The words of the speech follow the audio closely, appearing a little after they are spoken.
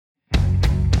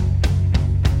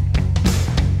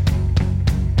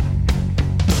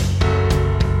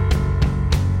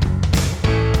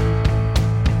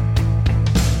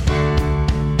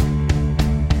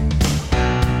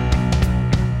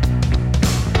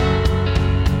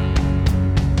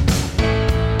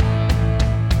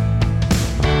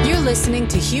listening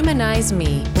to Humanize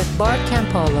Me with Bart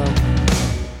Campolo.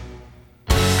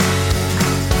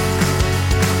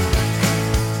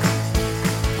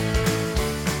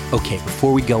 Okay,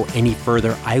 before we go any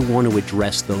further, I want to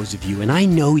address those of you, and I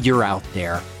know you're out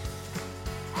there,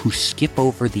 who skip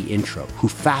over the intro, who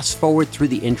fast forward through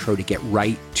the intro to get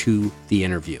right to the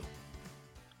interview.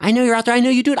 I know you're out there. I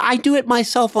know you do it. I do it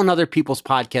myself on other people's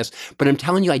podcasts, but I'm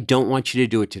telling you, I don't want you to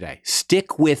do it today.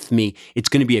 Stick with me. It's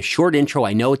going to be a short intro.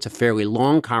 I know it's a fairly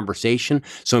long conversation,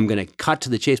 so I'm going to cut to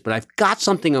the chase, but I've got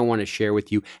something I want to share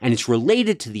with you, and it's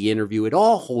related to the interview. It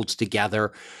all holds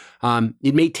together.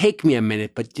 It may take me a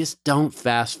minute, but just don't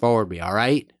fast forward me, all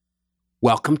right?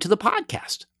 Welcome to the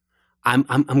podcast.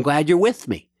 I'm glad you're with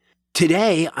me.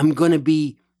 Today, I'm going to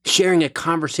be sharing a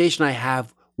conversation I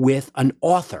have with an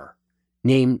author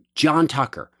named John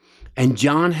Tucker. And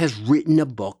John has written a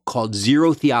book called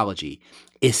Zero Theology,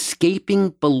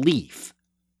 Escaping Belief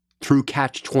Through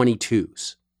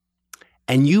Catch-22s.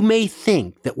 And you may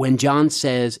think that when John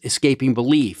says escaping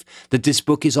belief, that this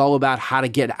book is all about how to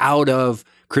get out of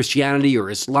Christianity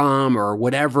or Islam or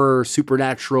whatever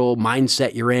supernatural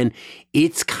mindset you're in.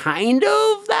 It's kind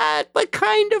of that, but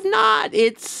kind of not.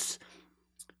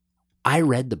 I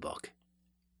read the book,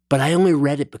 but I only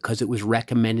read it because it was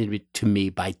recommended to me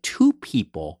by three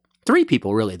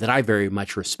people really, that I very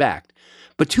much respect,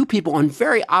 but two people on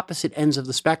very opposite ends of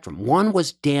the spectrum. One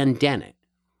was Dan Dennett.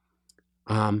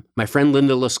 My friend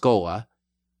Linda Lascola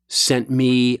sent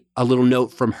me a little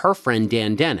note from her friend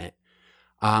Dan Dennett,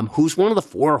 who's one of the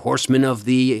four horsemen of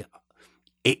the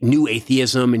new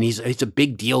atheism, and he's a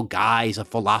big deal guy. He's a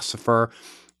philosopher.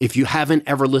 If you haven't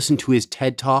ever listened to his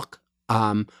TED Talk,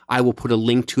 I will put a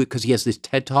link to it because he has this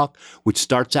TED Talk, which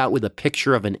starts out with a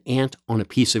picture of an ant on a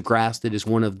piece of grass that is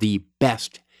one of the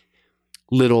best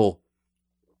little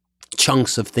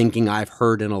chunks of thinking I've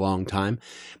heard in a long time.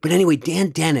 But anyway, Dan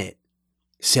Dennett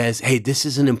says, hey, this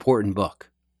is an important book.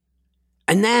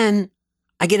 And then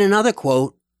I get another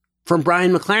quote from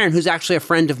Brian McLaren, who's actually a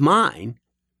friend of mine.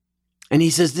 And he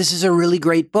says, this is a really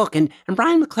great book. And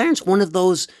Brian McLaren's one of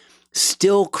those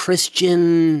still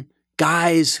Christian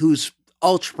guys who's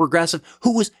ultra progressive,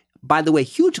 who was, by the way,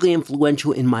 hugely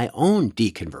influential in my own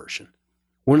deconversion.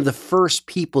 One of the first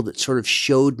people that sort of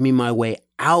showed me my way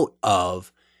out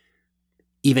of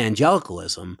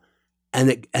evangelicalism, and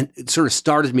it sort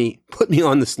of put me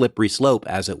on the slippery slope,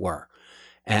 as it were.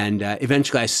 And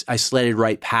eventually I sledded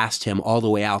right past him all the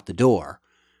way out the door.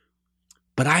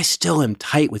 But I still am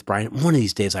tight with Brian. One of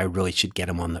these days I really should get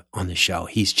him on the show.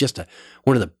 He's just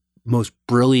one of the most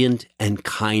brilliant and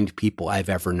kind people I've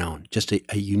ever known. Just a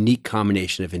unique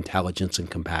combination of intelligence and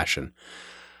compassion.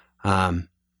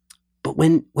 But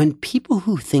when people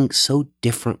who think so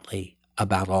differently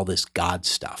about all this God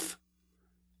stuff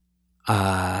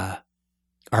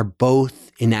are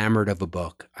both enamored of a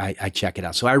book, I check it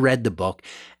out. So I read the book,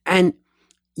 and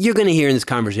you're going to hear in this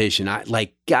conversation,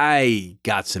 I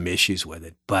got some issues with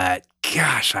it, but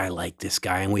gosh, I like this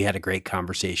guy, and we had a great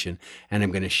conversation, and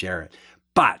I'm going to share it.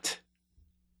 But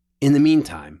in the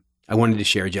meantime, I wanted to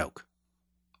share a joke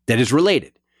that is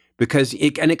related because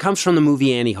it comes from the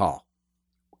movie Annie Hall.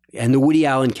 And the Woody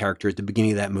Allen character at the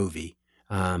beginning of that movie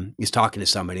is talking to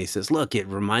somebody. He says, look, it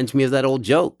reminds me of that old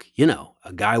joke. You know,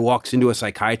 a guy walks into a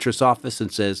psychiatrist's office and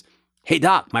says, hey,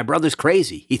 doc, my brother's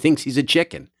crazy. He thinks he's a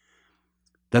chicken.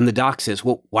 Then the doc says,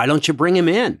 well, why don't you bring him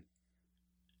in?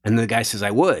 And the guy says,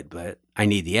 I would, but I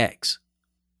need the eggs.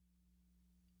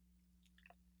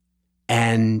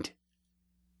 And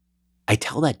I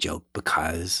tell that joke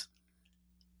because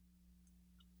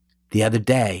the other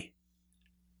day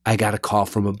I got a call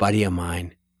from a buddy of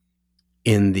mine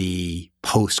in the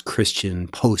post-Christian,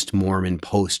 post-Mormon,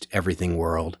 post-everything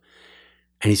world.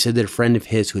 And he said that a friend of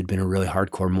his who had been a really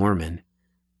hardcore Mormon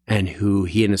and who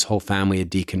he and his whole family had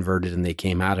deconverted and they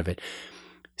came out of it,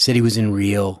 said he was in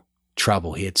real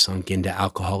trouble. He had sunk into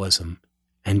alcoholism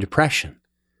and depression.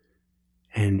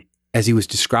 And as he was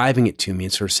describing it to me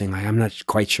and sort of saying, I'm not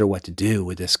quite sure what to do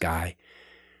with this guy,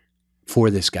 for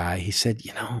this guy, he said,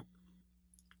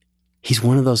 he's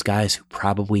one of those guys who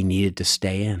probably needed to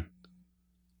stay in.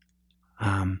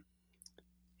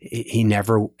 He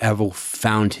never ever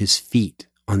found his feet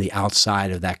on the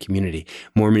outside of that community.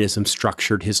 Mormonism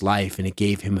structured his life, and it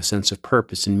gave him a sense of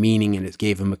purpose and meaning, and it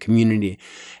gave him a community.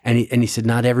 And he said,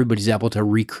 not everybody's able to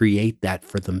recreate that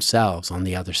for themselves on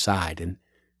the other side. And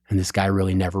this guy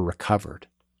really never recovered.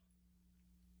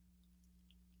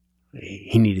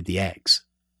 He needed the eggs.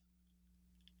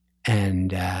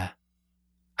 And I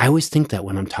always think that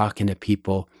when I'm talking to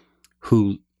people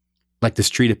who, like the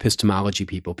street epistemology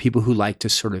people who like to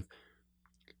sort of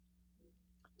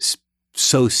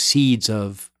sow seeds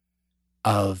of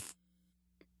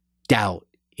doubt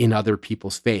in other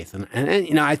people's faith. And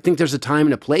you know, I think there's a time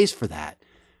and a place for that.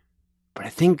 But I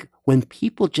think when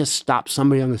people just stop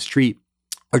somebody on the street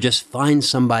or just find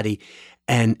somebody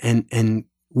and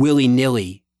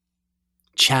willy-nilly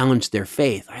challenge their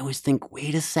faith, I always think,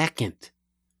 wait a second.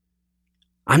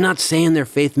 I'm not saying their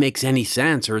faith makes any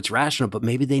sense or it's rational, but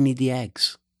maybe they need the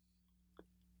eggs.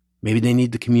 Maybe they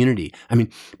need the community. I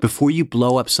mean, before you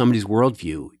blow up somebody's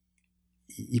worldview,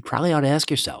 you probably ought to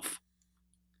ask yourself,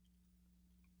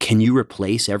 can you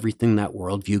replace everything that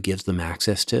worldview gives them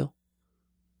access to?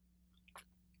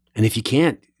 And if you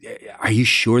can't, are you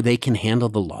sure they can handle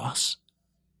the loss?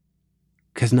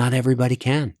 Because not everybody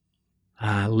can.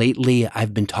 Lately,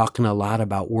 I've been talking a lot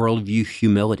about worldview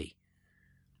humility,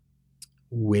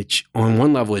 which on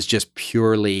one level is just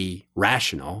purely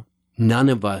rational. None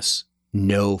of us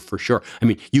know for sure. I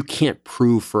mean, you can't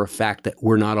prove for a fact that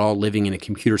we're not all living in a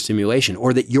computer simulation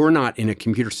or that you're not in a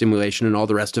computer simulation and all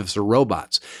the rest of us are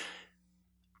robots.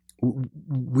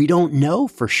 We don't know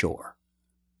for sure.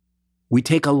 We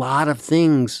take a lot of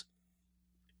things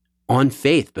on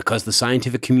faith because the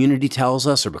scientific community tells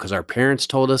us or because our parents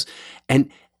told us. And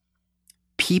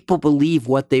people believe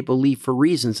what they believe for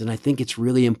reasons. And I think it's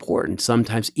really important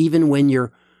sometimes, even when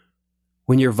you're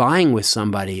vying with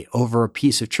somebody over a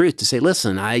piece of truth, to say,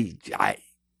 listen, I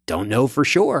don't know for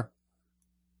sure.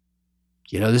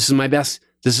 You know, this is my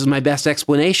best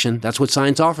explanation. That's what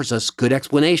science offers us, good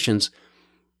explanations.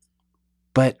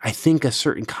 But I think a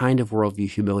certain kind of worldview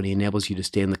humility enables you to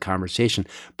stay in the conversation.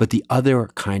 But the other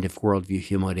kind of worldview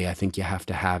humility I think you have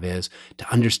to have is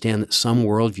to understand that some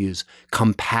worldviews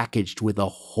come packaged with a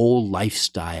whole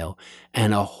lifestyle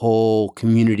and a whole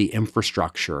community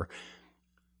infrastructure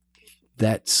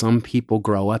that some people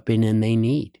grow up in and they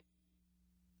need.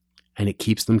 And it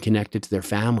keeps them connected to their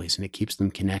families, and it keeps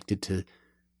them connected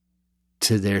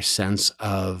to their sense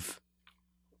of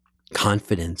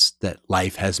confidence that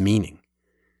life has meaning.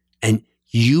 And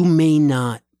you may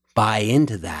not buy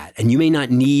into that, and you may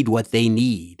not need what they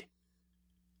need.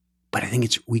 But I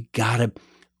think we gotta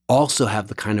also have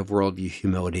the kind of worldview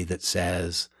humility that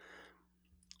says,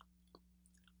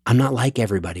 I'm not like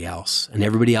everybody else, and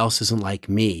everybody else isn't like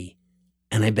me.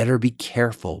 And I better be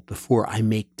careful before I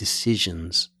make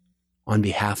decisions on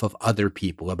behalf of other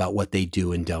people about what they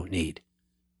do and don't need.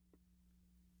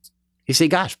 You say,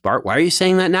 gosh, Bart, why are you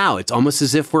saying that now? It's almost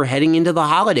as if we're heading into the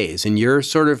holidays and you're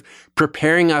sort of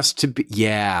preparing us to be.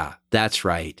 Yeah, that's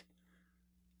right.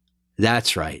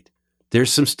 That's right.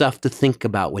 There's some stuff to think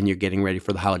about when you're getting ready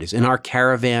for the holidays. In our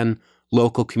Caravan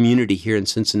local community here in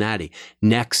Cincinnati,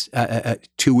 next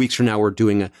 2 weeks from now, we're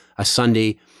doing a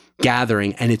Sunday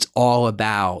gathering, and it's all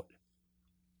about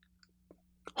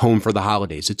home for the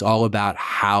holidays. It's all about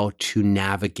how to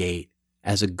navigate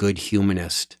as a good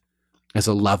humanist, as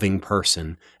a loving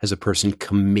person, as a person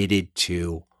committed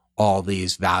to all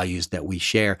these values that we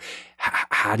share.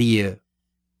 How do you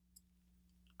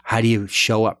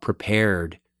show up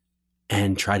prepared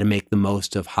and try to make the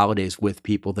most of holidays with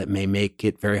people that may make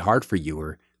it very hard for you,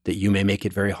 or that you may make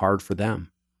it very hard for them?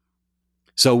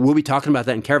 So we'll be talking about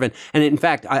that in Caravan. And in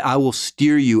fact, I will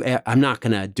steer you. I'm not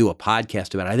going to do a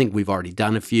podcast about it. I think we've already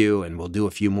done a few, and we'll do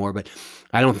a few more, but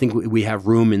I don't think we have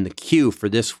room in the queue for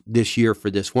this year for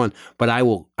this one. But I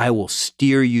will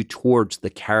steer you towards the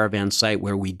Caravan site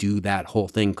where we do that whole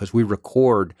thing, because we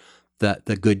record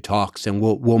the good talks, and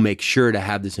we'll make sure to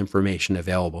have this information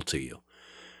available to you.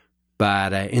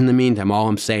 But in the meantime, all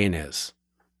I'm saying is,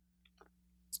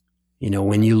 you know,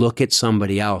 when you look at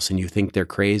somebody else and you think they're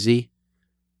crazy,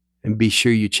 and be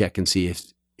sure you check and see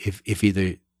if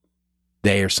either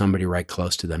they or somebody right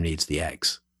close to them needs the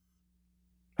eggs.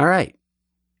 All right.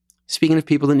 Speaking of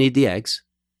people that need the eggs,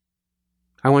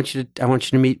 I want you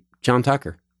to meet John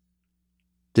Tucker.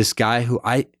 This guy who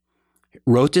I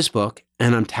wrote this book,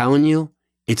 and I'm telling you,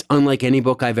 it's unlike any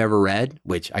book I've ever read,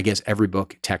 which I guess every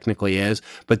book technically is,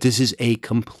 but this is a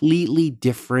completely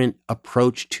different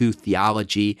approach to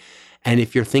theology. And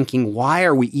if you're thinking, why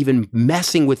are we even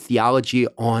messing with theology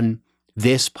on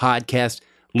this podcast?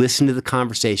 Listen to the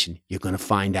conversation. You're going to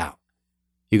find out.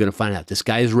 You're going to find out. This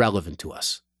guy is relevant to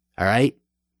us. All right?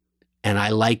 And I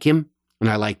like him, and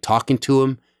I like talking to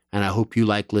him, and I hope you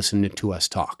like listening to us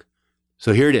talk.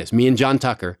 So here it is, me and John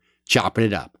Tucker chopping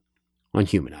it up on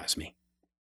Humanize Me.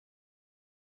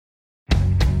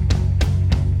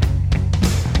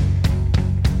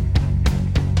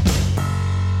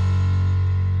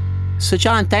 So,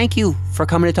 John, thank you for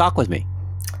coming to talk with me.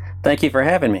 Thank you for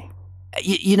having me.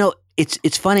 You know,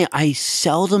 it's funny. I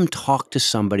seldom talk to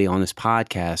somebody on this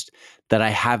podcast that I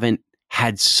haven't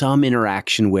had some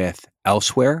interaction with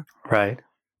elsewhere. Right.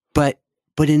 But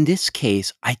But in this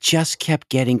case, I just kept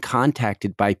getting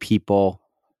contacted by people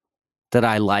that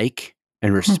I like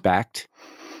and respect,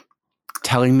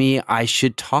 telling me I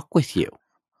should talk with you.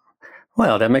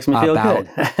 Well, that makes me feel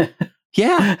good.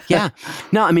 Yeah.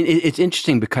 No, I mean, it's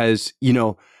interesting because,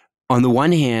 on the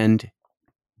one hand,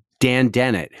 Dan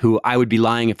Dennett, who I would be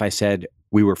lying if I said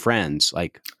we were friends,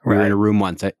 like we were in a room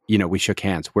once, we shook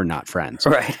hands. We're not friends.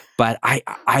 Right. But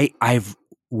I've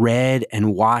read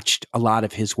and watched a lot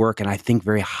of his work, and I think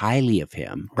very highly of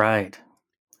him. Right.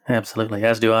 Absolutely.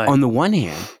 As do I. On the one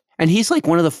hand, and he's like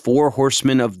one of the four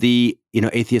horsemen of the,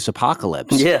 atheist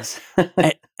apocalypse. Yes.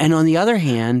 and on the other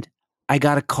hand, I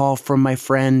got a call from my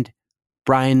friend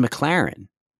Brian McLaren.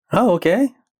 Oh, okay.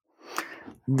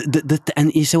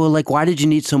 And he said, well, like, why did you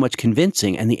need so much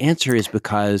convincing? And the answer is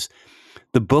because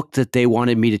the book that they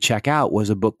wanted me to check out was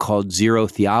a book called Zero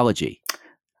Theology.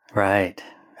 Right.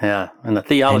 Yeah. And the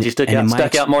theology stuck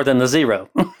out more than the zero.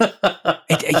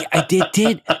 It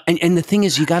did. And the thing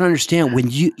is, you got to understand,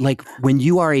 when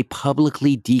you are a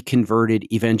publicly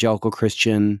deconverted evangelical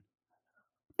Christian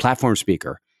platform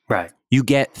speaker, right, you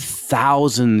get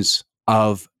thousands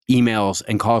of emails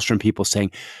and calls from people saying,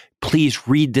 please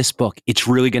read this book. It's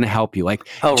really going to help you. Like,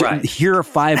 here are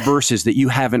 5 verses that you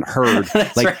haven't heard.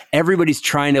 Everybody's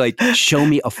trying to show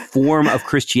me a form of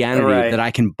Christianity that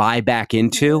I can buy back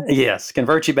into. Yes,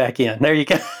 convert you back in. There you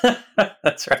go.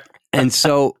 That's right. And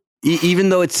so even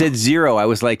though it said 0, I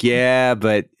was like, yeah,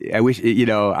 but I wish,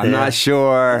 I'm not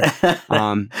sure.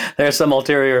 There's some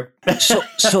ulterior.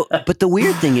 But the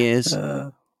weird thing is,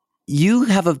 you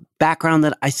have a background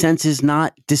that I sense is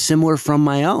not dissimilar from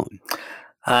my own.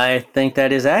 I think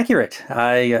that is accurate.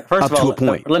 First of all, to a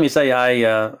point. Let me say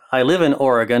I live in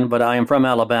Oregon, but I am from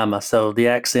Alabama, so the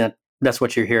accent, that's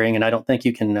what you're hearing, and I don't think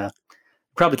you can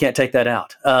probably can't take that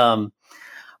out.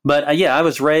 But I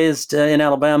was raised in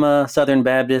Alabama, Southern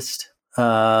Baptist.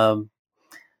 I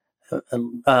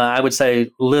would say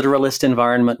literalist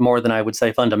environment more than I would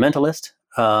say fundamentalist.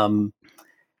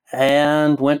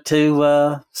 And went to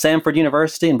Samford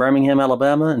University in Birmingham,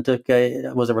 Alabama, and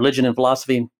was a religion and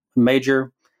philosophy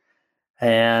major.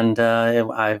 And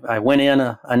I went in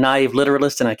a naive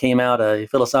literalist, and I came out a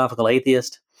philosophical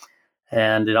atheist.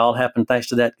 And it all happened thanks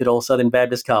to that good old Southern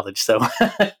Baptist College. So,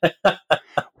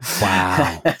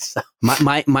 wow.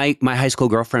 My high school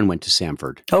girlfriend went to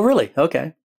Samford. Oh, really?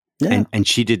 Okay. Yeah. And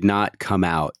she did not come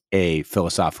out a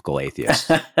philosophical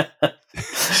atheist.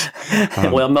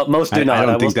 Well, most do not. I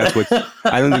don't think that's what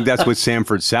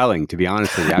Samford's selling, to be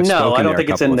honest with you. I don't think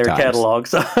it's in their catalog.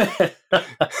 So.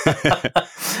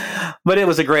 But it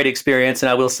was a great experience, and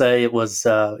I will say it was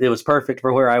perfect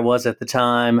for where I was at the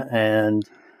time, and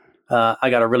I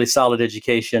got a really solid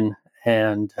education,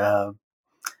 and I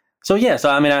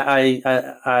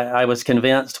was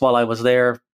convinced while I was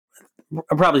there.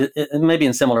 Probably, maybe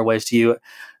in similar ways to you,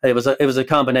 it was a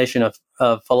combination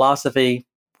of philosophy,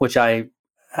 which I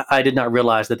did not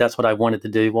realize that's what I wanted to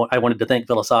do. I wanted to think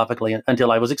philosophically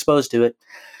until I was exposed to it,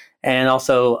 and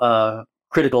also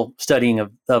critical studying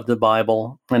of the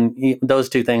Bible. And those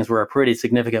two things were a pretty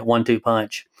significant 1-2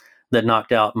 punch that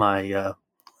knocked out my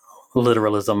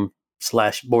literalism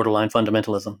 / borderline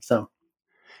fundamentalism. So.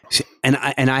 And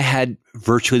I had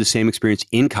virtually the same experience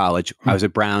in college. I was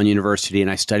at Brown University,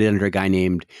 and I studied under a guy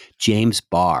named James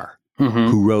Barr,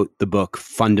 who wrote the book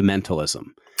Fundamentalism.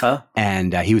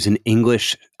 And he was an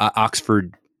English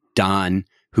Oxford Don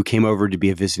who came over to be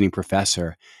a visiting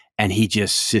professor, and he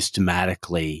just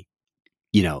systematically,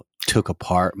 took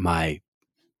apart my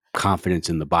confidence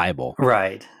in the Bible.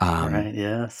 Right. Right.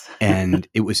 Yes. And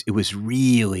it was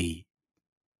really,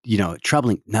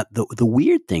 troubling. Now, the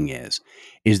weird thing is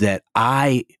that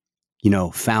I,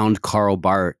 found Karl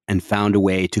Barth and found a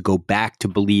way to go back to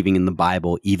believing in the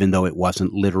Bible, even though it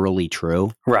wasn't literally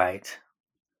true. Right.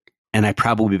 And I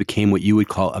probably became what you would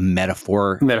call a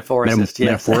metaphoricist.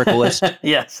 Metaphoricalist.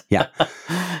 Yes. Yeah.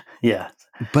 Yeah.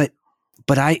 But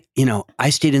I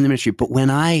stayed in the ministry. But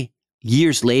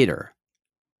years later,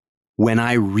 when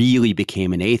I really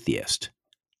became an atheist,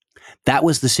 that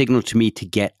was the signal to me to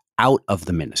get out of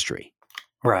the ministry.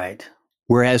 Right.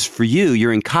 Whereas for you,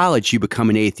 you're in college, you become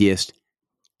an atheist,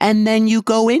 and then you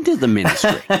go into the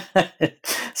ministry.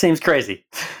 Seems crazy.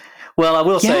 Well, I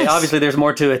will say, obviously, there's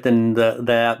more to it than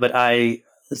that. But I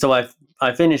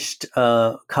finished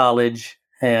college,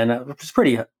 and it was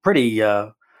pretty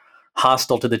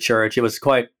hostile to the church. It was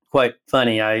quite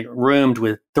funny. I roomed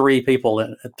with 3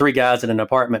 guys in an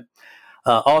apartment.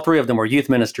 All 3 of them were youth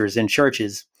ministers in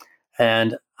churches,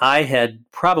 and I had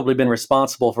probably been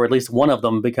responsible for at least one of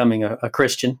them becoming a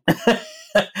Christian.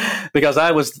 Because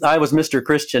I was Mr.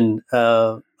 Christian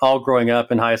all growing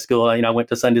up in high school. I went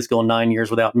to Sunday school 9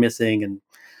 years without missing, and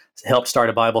helped start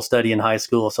a Bible study in high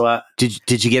school. So I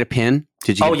did you get a pin?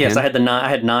 Did you? Oh get a yes, pin? I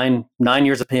had 9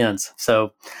 years of pins.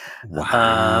 So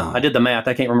Wow. I did the math.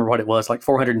 I can't remember what it was, like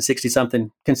 460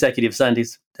 something consecutive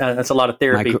Sundays. That's a lot of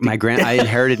therapy. I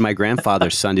inherited my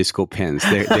grandfather's Sunday school pins.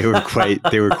 They were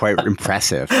quite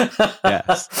impressive.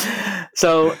 Yes.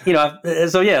 So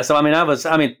so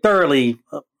I mean, thoroughly,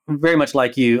 very much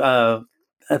like you, a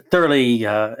thoroughly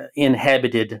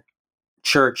inhabited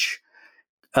church,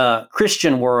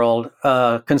 Christian world,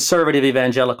 conservative,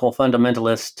 evangelical,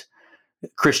 fundamentalist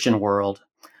Christian world.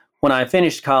 When I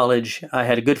finished college, I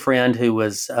had a good friend who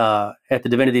was at the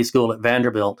divinity school at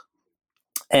Vanderbilt,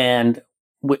 and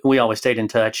we always stayed in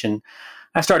touch. And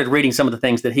I started reading some of the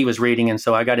things that he was reading, and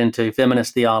so I got into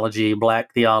feminist theology,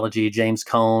 black theology, James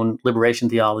Cone, liberation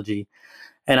theology,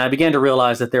 and I began to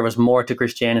realize that there was more to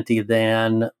Christianity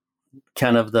than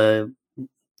kind of the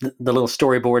little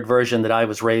storyboard version that I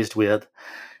was raised with,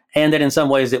 and that in some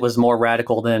ways it was more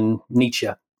radical than Nietzsche.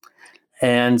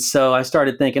 And so I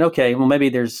started thinking, okay, well, maybe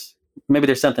there's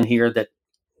something here that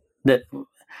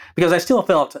because I still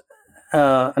felt,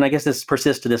 and I guess this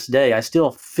persists to this day, I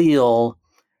still feel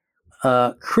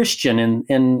Christian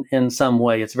in some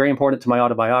way. It's very important to my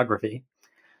autobiography,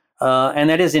 and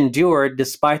that is endured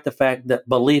despite the fact that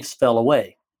beliefs fell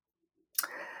away.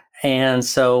 And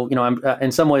so, I'm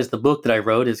in some ways the book that I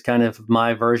wrote is kind of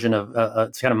my version of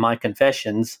it's kind of my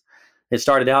confessions. It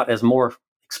started out as more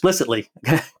explicitly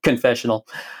confessional,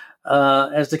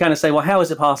 as to kind of say, well, how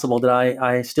is it possible that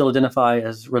I still identify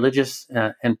as religious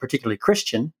and particularly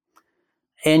Christian,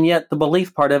 and yet the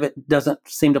belief part of it doesn't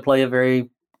seem to play a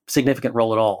very significant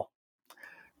role at all?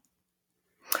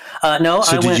 No,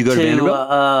 so I went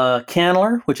to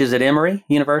Candler, which is at Emory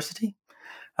University.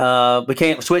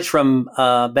 Switched from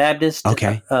Baptist.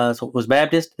 Okay. So it was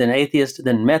Baptist, then atheist,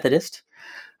 then Methodist,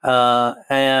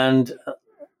 and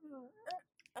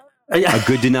a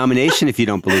good denomination if you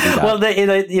don't believe in God.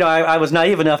 Well, I was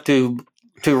naive enough to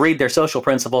read their social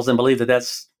principles and believe that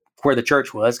that's where the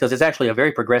church was, because it's actually a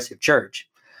very progressive church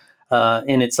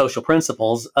in its social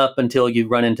principles up until you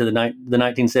run into the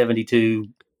 1972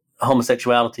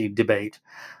 homosexuality debate,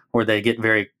 where they get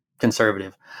very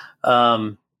conservative.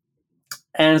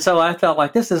 And so I felt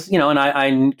like this is, and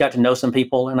I got to know some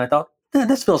people, and I thought,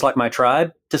 this feels like my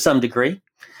tribe to some degree.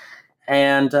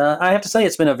 And I have to say,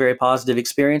 it's been a very positive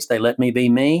experience. They let me be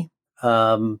me,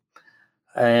 and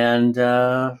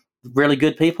really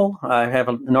good people. I have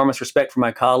enormous respect for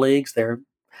my colleagues.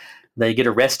 They get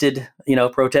arrested,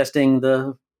 protesting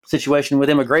the situation with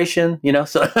immigration,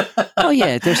 So. Oh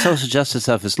yeah, their social justice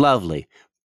stuff is lovely,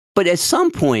 but at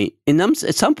some point, in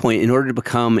order to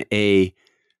become a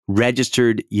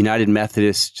registered United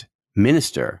Methodist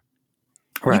minister,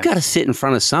 right, you got to sit in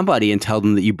front of somebody and tell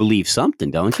them that you believe something,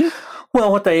 don't you?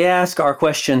 Well, what they ask are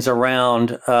questions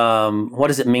around what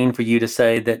does it mean for you to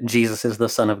say that Jesus is the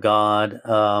Son of God?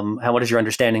 What is your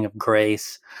understanding of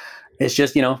grace? It's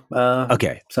just,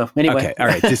 Okay. So anyway. Okay. All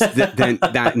right.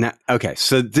 Okay.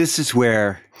 So this is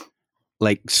where,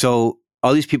 so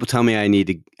all these people tell me I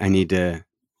need to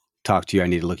talk to you. I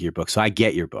need to look at your book. So I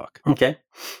get your book. Okay.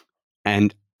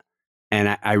 And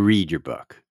I read your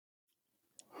book,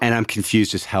 and I'm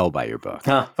confused as hell by your book.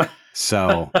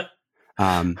 So,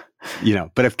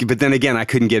 but then again, I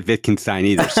couldn't get Wittgenstein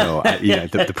either. So,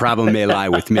 the problem may lie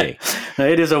with me.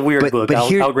 It is a weird book.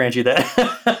 I'll grant you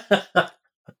that.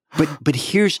 but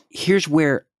here's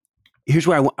where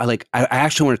I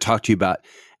actually want to talk to you about,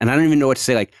 and I don't even know what to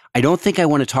say. I don't think I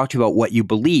want to talk to you about what you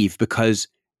believe, because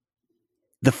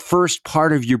the first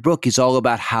part of your book is all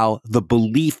about how the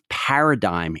belief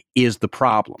paradigm is the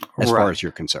problem, as far as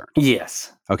you're concerned.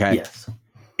 Yes. Okay. Yes.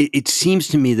 It seems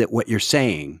to me that what you're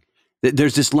saying,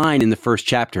 there's this line in the first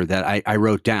chapter that I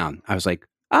wrote down. I was like,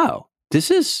 oh, this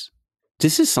is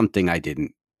something I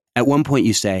didn't. At one point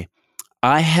you say,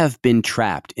 I have been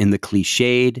trapped in the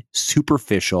cliched,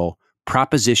 superficial,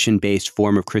 proposition-based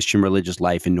form of Christian religious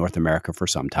life in North America for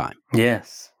some time.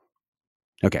 Yes.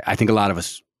 Okay. I think a lot of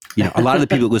us, a lot of the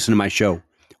people that listen to my show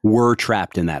were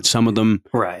trapped in that. Some of them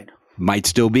might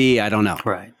still be. I don't know.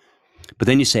 Right. But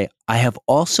then you say, I have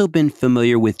also been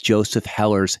familiar with Joseph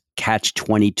Heller's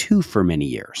Catch-22 for many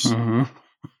years. Mm-hmm.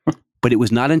 But it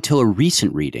was not until a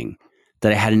recent reading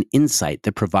that I had an insight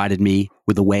that provided me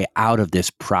with a way out of this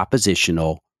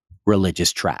propositional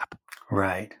religious trap.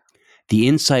 Right. The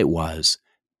insight was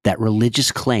that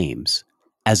religious claims,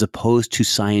 as opposed to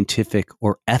scientific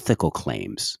or ethical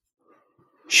claims,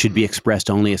 should be expressed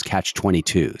only as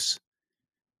catch-22s,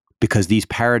 because these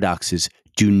paradoxes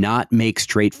do not make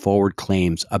straightforward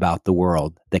claims about the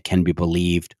world that can be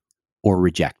believed or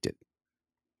rejected.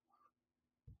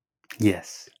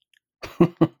 Yes.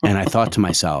 And I thought to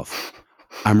myself,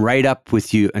 I'm right up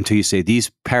with you until you say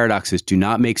these paradoxes do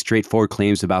not make straightforward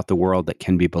claims about the world that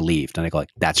can be believed. And I go like,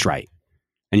 that's right.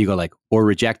 And you go like, or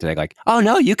rejected. I go like, oh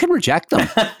no, you can reject them.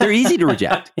 They're easy to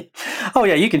reject. Oh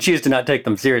yeah, you can choose to not take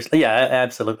them seriously. Yeah,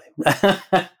 absolutely.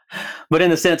 But in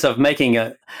the sense of making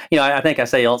I think I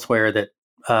say elsewhere that,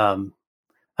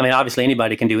 obviously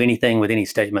anybody can do anything with any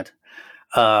statement.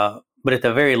 But at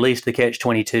the very least, the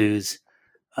catch-22s,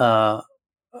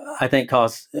 I think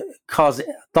cause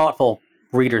thoughtful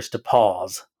readers to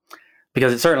pause,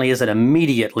 because it certainly isn't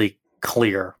immediately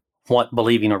clear what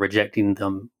believing or rejecting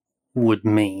them would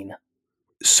mean.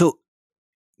 So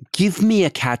give me a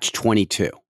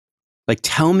catch-22. Like,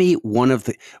 tell me one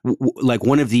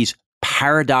of these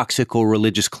paradoxical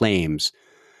religious claims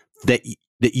that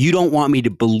you don't want me to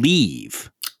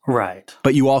believe, right?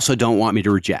 But you also don't want me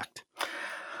to reject.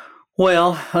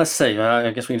 Well, let's see.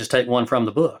 I guess we can just take one from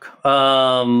the book.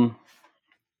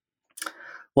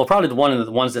 Well, probably one of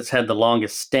the ones that's had the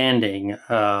longest standing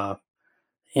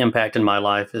impact in my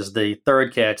life is the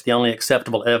third catch. The only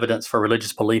acceptable evidence for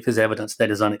religious belief is evidence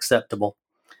that is unacceptable,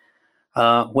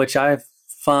 which I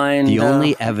find the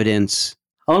only evidence.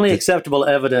 Only acceptable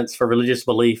evidence for religious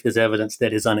belief is evidence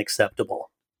that is unacceptable.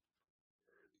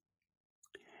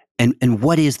 And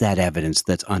what is that evidence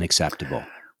that's unacceptable?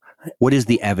 What is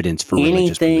the evidence for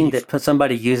religious belief? Anything that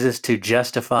somebody uses to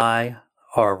justify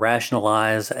or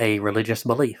rationalize a religious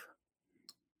belief.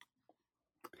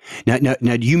 Now,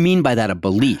 do you mean by that a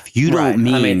belief? You don't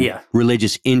mean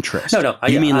religious interest. No.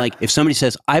 You mean like if somebody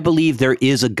says, I believe there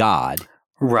is a God.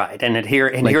 Right. And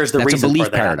here's the reason that's a belief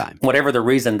for that. Paradigm. Whatever the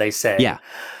reason they say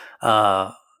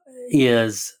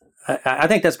is, I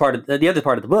think that's part of the other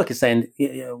part of the book is saying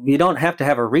you don't have to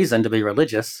have a reason to be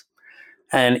religious.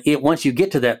 And once you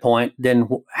get to that point, then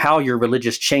how you're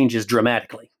religious changes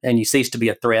dramatically, and you cease to be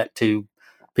a threat to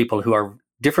people who are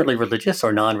differently religious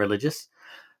or non-religious.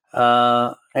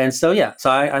 And so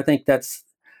I think that's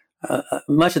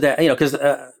much of that, because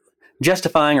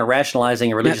justifying or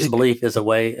rationalizing a religious belief is a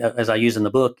way, as I use in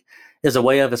the book, is a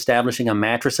way of establishing a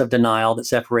mattress of denial that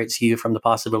separates you from the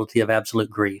possibility of absolute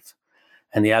grief.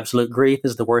 And the absolute grief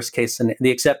is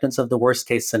the acceptance of the worst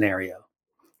case scenario.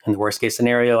 And the worst case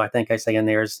scenario, I think I say in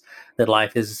there, is that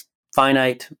life is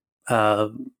finite,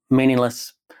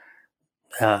 meaningless,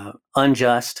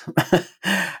 unjust.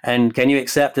 And can you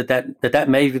accept that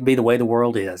may be the way the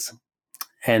world is?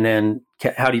 And then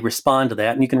how do you respond to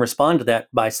that? And you can respond to that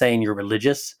by saying you're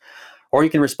religious, or you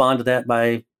can respond to that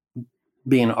by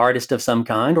being an artist of some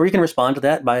kind, or you can respond to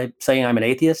that by saying I'm an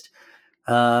atheist.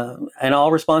 And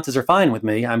all responses are fine with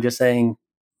me. I'm just saying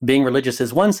being religious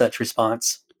is one such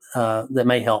response that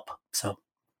may help. So,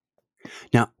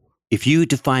 now, if you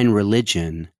define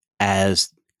religion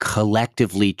as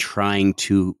collectively trying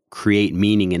to create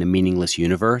meaning in a meaningless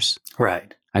universe,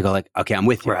 right? I go like, okay, I'm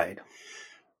with you, right?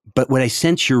 But what I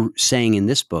sense you're saying in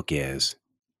this book is,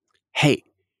 hey,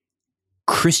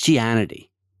 Christianity,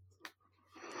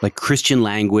 like Christian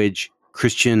language,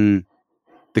 the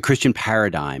Christian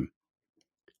paradigm,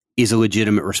 is a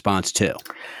legitimate response too.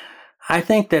 I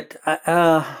think that.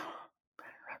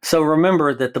 So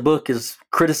remember that the book is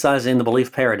criticizing the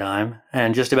belief paradigm,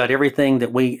 and just about everything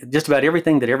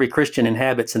that every Christian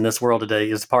inhabits in this world today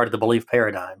is part of the belief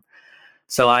paradigm.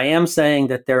 So I am saying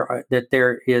that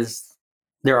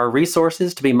there are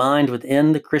resources to be mined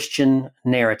within the Christian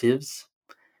narratives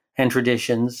and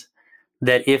traditions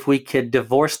that, if we could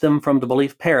divorce them from the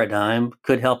belief paradigm,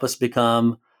 could help us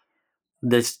become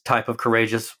this type of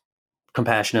courageous,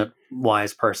 compassionate,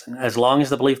 wise person. As long as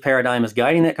the belief paradigm is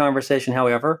guiding that conversation,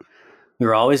 however,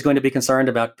 you're always going to be concerned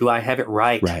about, do I have it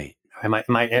right? Right. Am I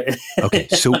Okay.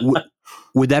 So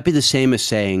would that be the same as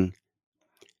saying,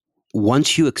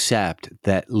 once you accept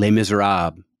that Les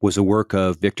Miserables was a work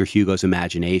of Victor Hugo's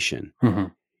imagination, mm-hmm.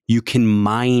 you can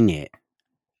mine it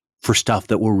for stuff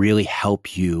that will really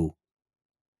help you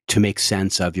to make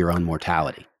sense of your own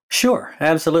mortality? Sure,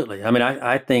 absolutely. I mean,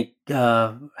 I think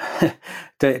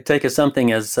take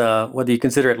something as whether you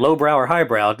consider it lowbrow or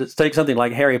highbrow. Take something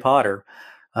like Harry Potter.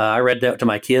 I read that to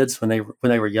my kids when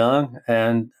they were young,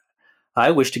 and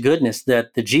I wish to goodness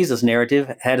that the Jesus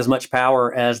narrative had as much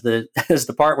power as the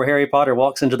part where Harry Potter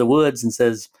walks into the woods and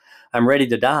says, "I'm ready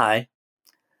to die,"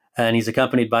 and he's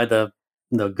accompanied by the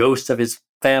ghosts of his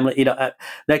family.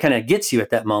 That kind of gets you at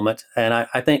that moment. And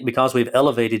I think because we've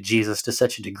elevated Jesus to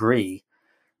such a degree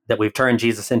that we've turned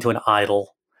Jesus into an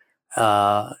idol,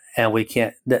 and we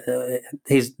can't.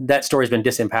 That story's been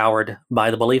disempowered by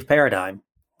the belief paradigm.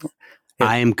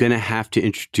 I am going to have to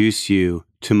introduce you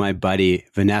to my buddy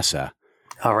Vanessa.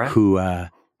 All right. Who,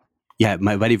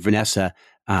 my buddy Vanessa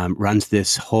runs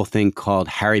this whole thing called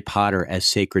Harry Potter as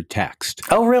Sacred Text.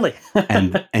 Oh, really?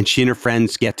 and she and her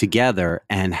friends get together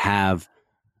and have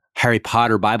Harry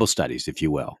Potter Bible studies, if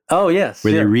you will. Oh, yes.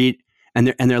 Where they read,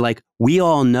 and they're like, we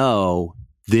all know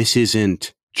this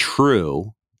isn't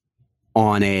true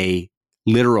on a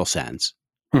literal sense.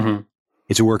 Mm-hmm.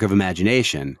 It's a work of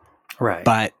imagination. Right.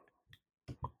 But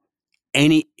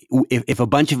if a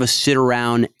bunch of us sit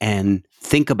around and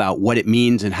think about what it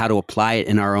means and how to apply it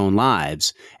in our own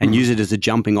lives and use it as a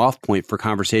jumping off point for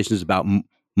conversations about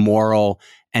moral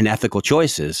and ethical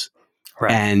choices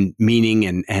and meaning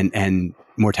and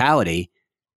mortality,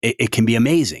 it can be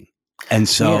amazing. And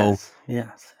so,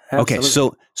 yes, okay.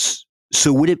 So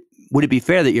would it be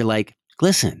fair that you're like,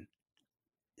 listen,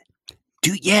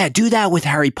 do that with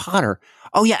Harry Potter.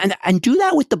 Oh yeah. And do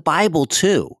that with the Bible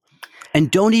too. And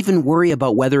don't even worry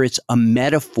about whether it's a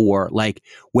metaphor, like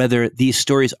whether these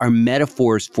stories are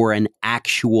metaphors for an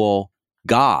actual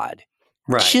God.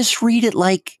 Right. Just read it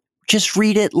like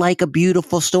a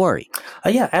beautiful story.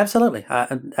 Yeah, absolutely.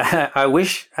 I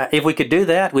wish if we could do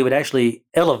that, we would actually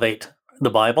elevate the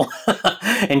Bible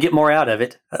and get more out of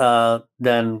it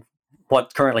than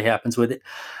what currently happens with it.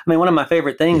 I mean, one of my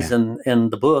favorite things in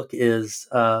the book is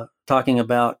talking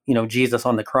about, Jesus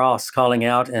on the cross calling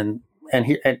out and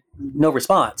no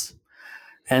response,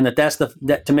 and that's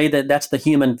the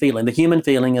human feeling. The human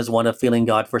feeling is one of feeling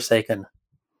God forsaken,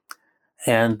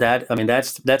 and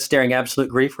that's staring absolute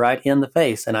grief right in the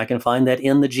face, and I can find that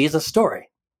in the Jesus story.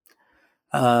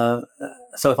 So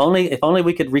if only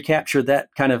we could recapture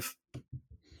that kind of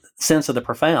sense of the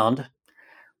profound,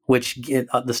 which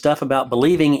the stuff about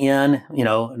believing in,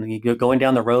 going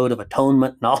down the road of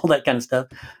atonement and all that kind of stuff,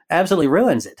 absolutely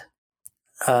ruins it.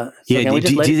 Do you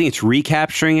think it's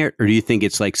recapturing it, or do you think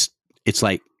it's because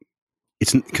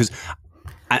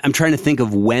I'm trying to think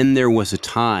of when there was a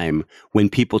time when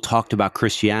people talked about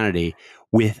Christianity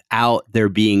without there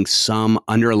being some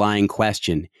underlying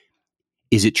question: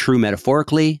 is it true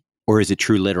metaphorically or is it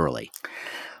true literally?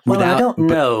 Well, I don't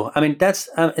know. I mean, that's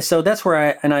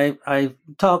where I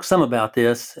talk some about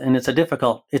this, and it's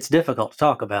difficult to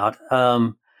talk about.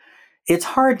 It's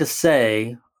hard to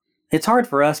say. It's hard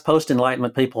for us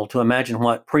post-Enlightenment people to imagine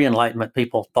what pre-Enlightenment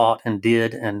people thought and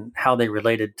did and how they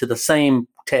related to the same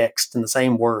text and the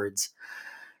same words.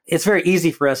 It's very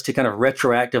easy for us to kind of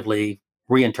retroactively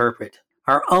reinterpret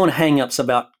our own hang-ups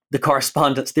about the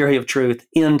correspondence theory of truth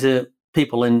into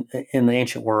people in the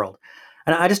ancient world.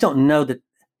 And I just don't know that.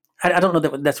 I don't know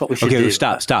that that's what we should do. Okay,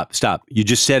 stop. You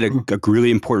just said a really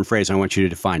important phrase. I want you to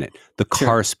define it. The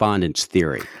correspondence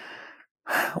theory.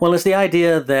 Well, it's the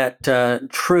idea that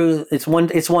truth. It's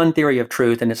one theory of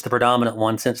truth, and it's the predominant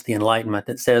one since the Enlightenment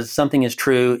that says something is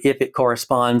true if it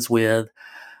corresponds with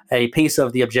a piece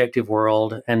of the objective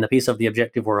world, and the piece of the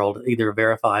objective world either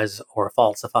verifies or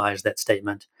falsifies that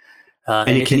statement.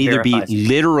 And it can either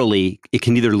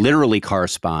literally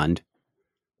correspond,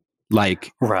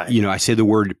 like I say the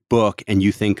word book, and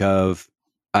you think of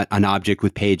an object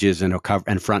with pages and a cover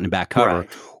and front and back cover,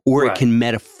 or it can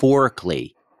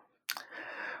metaphorically.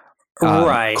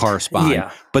 Correspond.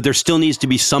 Yeah. But there still needs to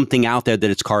be something out there that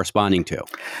it's corresponding to.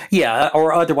 Yeah,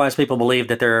 or otherwise people believe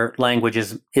that their language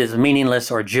is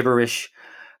meaningless or gibberish.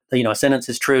 A sentence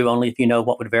is true only if you know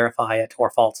what would verify it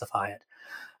or falsify it.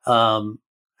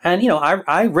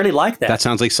 I really like that. That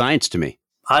sounds like science to me.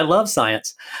 I love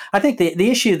science. I think the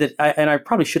issue that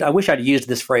I wish I'd used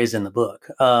this phrase in the book.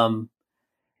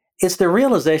 It's the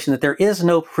realization that there is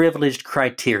no privileged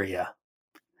criteria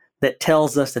that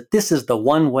tells us that this is the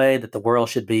one way that the world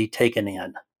should be taken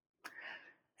in.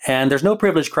 And there's no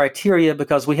privileged criteria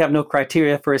because we have no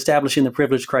criteria for establishing the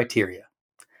privileged criteria.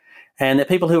 And that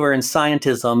people who are in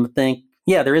scientism think,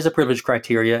 yeah, there is a privileged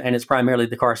criteria, and it's primarily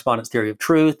the correspondence theory of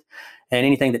truth, and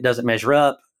anything that doesn't measure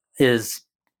up is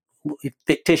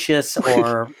fictitious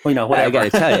or, whatever. I got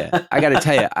to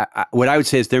tell you, what I would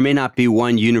say is there may not be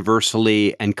one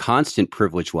universally and constant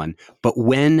privileged one, but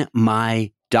when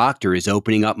my doctor is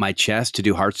opening up my chest to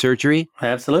do heart surgery.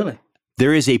 Absolutely.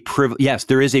 There is a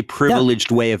privileged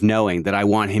way of knowing that I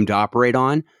want him to operate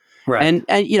on. Right.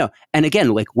 And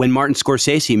again, like when Martin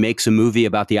Scorsese makes a movie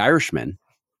about the Irishman,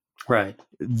 right.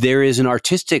 There's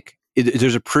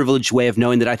a privileged way of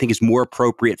knowing that I think is more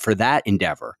appropriate for that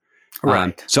endeavor.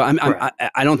 Right. So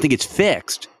I don't think it's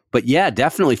fixed, but yeah,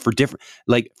 definitely for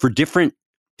different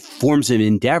forms of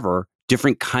endeavor,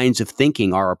 different kinds of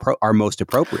thinking are most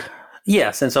appropriate.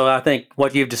 Yes, and so I think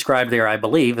what you've described there, I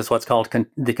believe, is what's called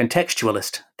the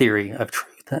contextualist theory of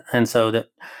truth. And so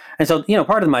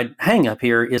part of my hang up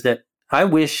here is that I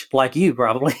wish, like you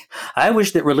probably, I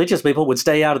wish that religious people would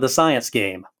stay out of the science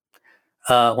game.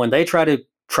 When they try to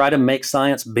try to make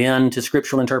science bend to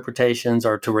scriptural interpretations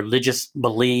or to religious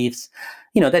beliefs,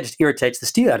 that just irritates the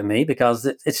stew out of me because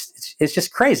it's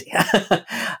just crazy.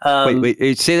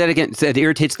 Wait, say that again. It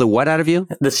irritates the what out of you?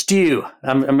 The stew.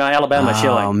 I'm Alabama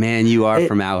showing. Oh man, you are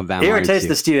from Alabama. It irritates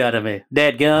the stew out of me.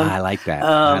 Dadgum. I like that.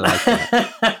 I like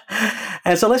that.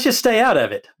 And so let's just stay out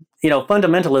of it.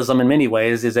 Fundamentalism in many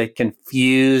ways is a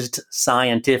confused,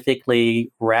 scientifically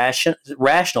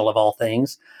rational of all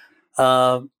things,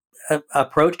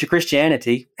 approach to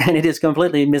Christianity, and it is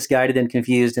completely misguided and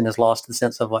confused and has lost the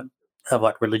sense of what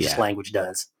religious language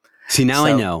does. See, now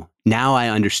I know. Now I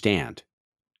understand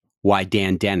why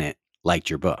Dan Dennett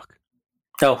liked your book.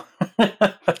 Oh.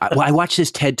 I watched this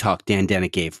TED Talk Dan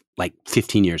Dennett gave like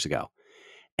 15 years ago,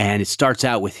 and it starts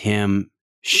out with him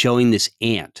showing this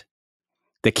ant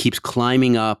that keeps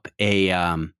climbing up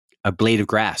a blade of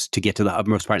grass to get to the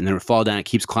uppermost part, and then it fall down. It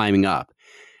keeps climbing up,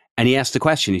 and he asked the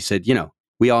question. He said,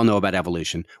 we all know about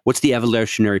evolution. What's the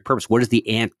evolutionary purpose? What does the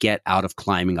ant get out of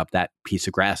climbing up that piece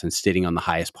of grass and sitting on the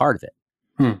highest part of it?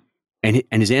 And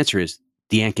his answer is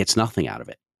the ant gets nothing out of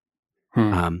it.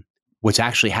 What's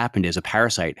actually happened is a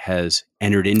parasite has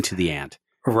entered into the ant,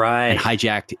 right, and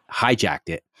hijacked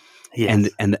it, yes.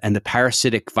 and the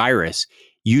parasitic virus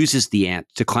uses the ant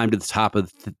to climb to the top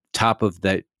of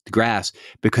the grass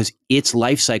because its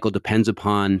life cycle depends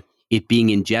upon it being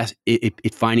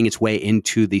it finding its way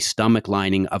into the stomach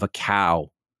lining of a cow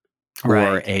or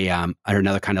or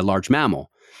another kind of large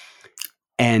mammal,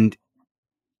 and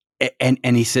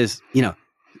he says,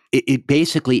 it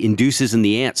basically induces in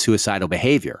the ant suicidal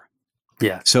behavior.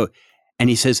 Yeah. So, and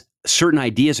he says certain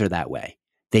ideas are that way.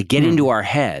 They get into our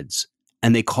heads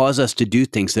and they cause us to do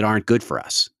things that aren't good for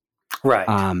us. Right.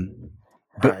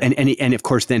 But and of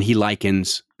course, then he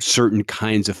likens certain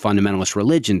kinds of fundamentalist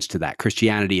religions to that: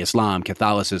 Christianity, Islam,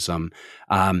 Catholicism.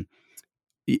 Know,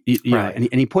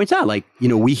 and he points out,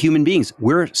 we human beings,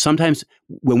 we're sometimes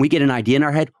when we get an idea in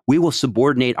our head, we will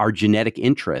subordinate our genetic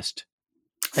interest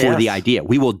for the idea.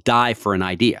 We will die for an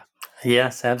idea.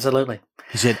 Yes, absolutely.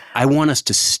 He said, I want us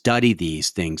to study these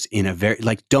things in a very,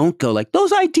 don't go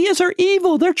those ideas are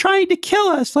evil. They're trying to kill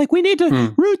us. We need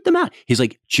to root them out. He's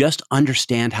like, just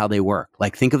understand how they work.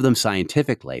 Think of them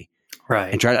scientifically.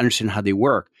 Right. And try to understand how they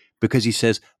work. Because he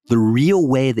says, the real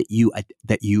way that you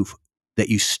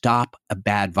stop a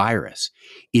bad virus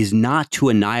is not to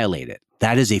annihilate it.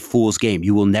 That is a fool's game.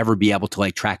 You will never be able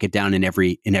to track it down in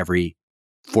every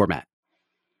format.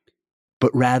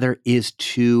 But rather is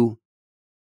to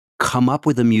come up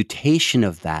with a mutation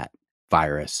of that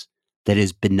virus that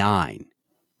is benign,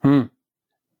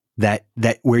 that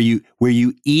where you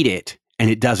eat it and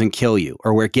it doesn't kill you,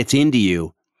 or where it gets into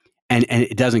you and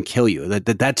it doesn't kill you.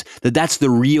 That's the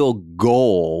real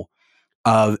goal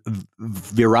of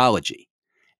virology.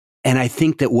 And I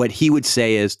think that what he would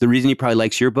say is the reason he probably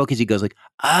likes your book is he goes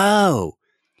oh,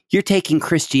 you're taking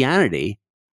Christianity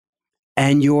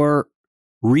and you're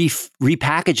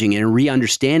repackaging it and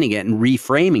re-understanding it and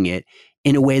reframing it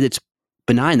in a way that's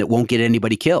benign, that won't get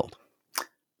anybody killed.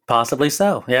 Possibly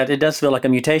so. Yeah, it does feel like a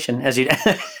mutation, and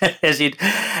it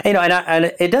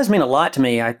does mean a lot to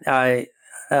me.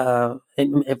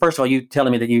 First of all, you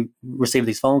telling me that you received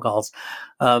these phone calls,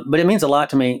 but it means a lot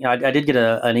to me. I did get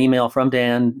an email from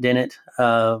Dan Dennett,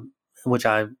 which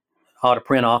I ought to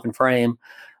print off and frame.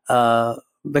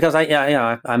 Because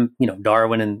I'm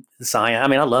Darwin and science. I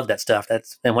mean, I love that stuff.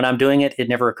 And when I'm doing it, it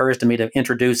never occurs to me to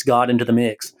introduce God into the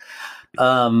mix.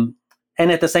 And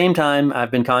at the same time,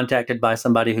 I've been contacted by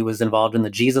somebody who was involved in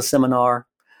the Jesus Seminar,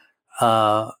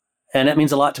 and it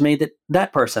means a lot to me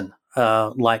that person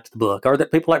liked the book, or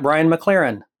that people like Brian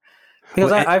McLaren.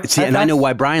 Because I know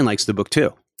why Brian likes the book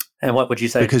too. And what would you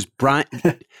say? Because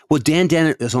Dan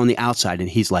Dennett is on the outside, and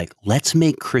he's like, let's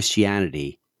make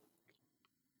Christianity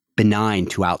benign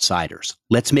to outsiders.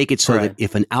 Let's make it so that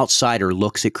if an outsider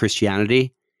looks at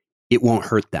Christianity, it won't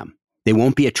hurt them. They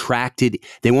won't be attracted.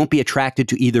 They won't be attracted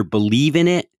to either believe in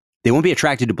it. They won't be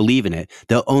attracted to believe in it.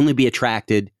 They'll only be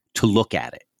attracted to look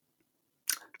at it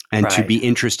and to be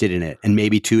interested in it and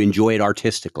maybe to enjoy it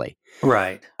artistically.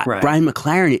 Right. Brian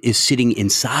McLaren is sitting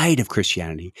inside of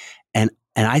Christianity. And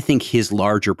I think his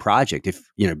larger project,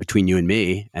 between you and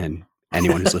me and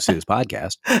anyone who's listening to this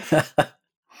podcast,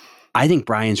 I think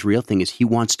Brian's real thing is he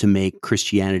wants to make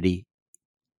Christianity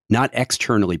not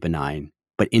externally benign,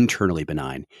 but internally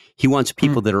benign. He wants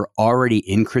people that are already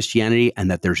in Christianity and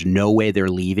that there's no way they're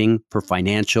leaving for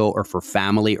financial or for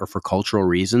family or for cultural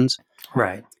reasons.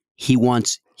 Right. He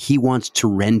wants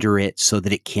to render it so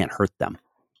that it can't hurt them.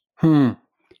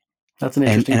 That's an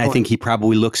interesting and point. I think he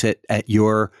probably looks at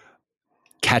your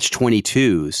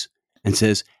catch-22s and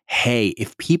says, hey,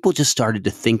 if people just started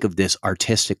to think of this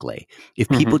artistically, if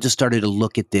people just started to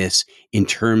look at this in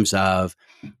terms of,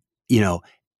 a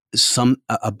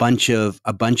bunch of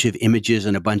images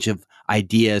and a bunch of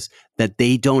ideas, that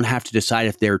they don't have to decide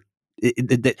if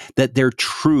that their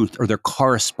truth or their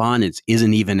correspondence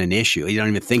isn't even an issue. You don't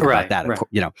even think about that. Right.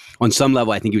 On some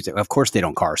level, I think he would say, of course they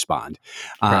don't correspond.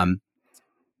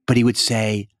 But he would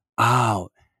say, oh,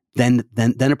 then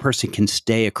a person can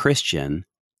stay a Christian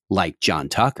like John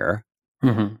Tucker,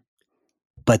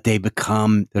 but they're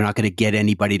not going to get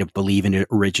anybody to believe in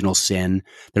original sin.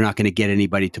 They're not going to get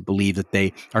anybody to believe that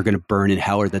they are going to burn in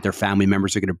hell, or that their family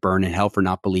members are going to burn in hell for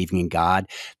not believing in God.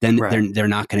 Then they're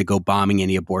not going to go bombing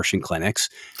any abortion clinics,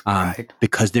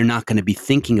 because they're not going to be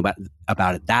thinking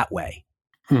about it that way.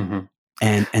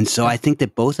 And so I think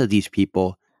that both of these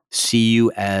people see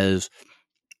you as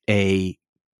a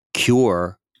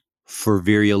cure for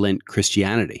virulent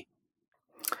Christianity.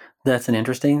 That's an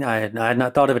interesting. I had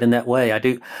not thought of it in that way. I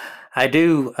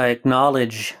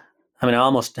acknowledge. I mean, I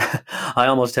almost had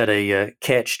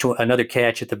another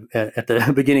catch at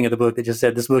the beginning of the book that just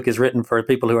said this book is written for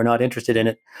people who are not interested in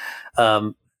it,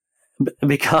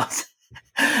 because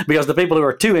the people who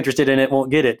are too interested in it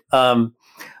won't get it.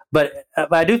 But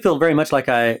I do feel very much like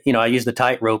I use the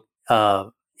tightrope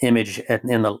image at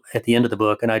the end of the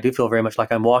book, and I do feel very much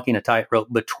like I'm walking a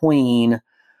tightrope between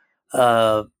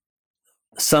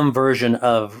some version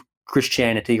of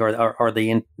Christianity or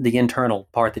the internal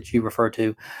part that you refer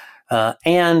to,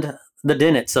 and the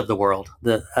Dennett's of the world.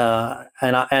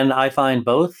 And I find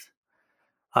both.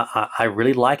 I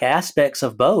really like aspects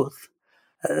of both.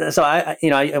 So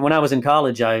when I was in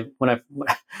college, when I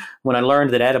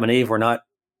learned that Adam and Eve were not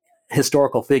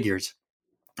historical figures,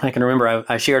 I can remember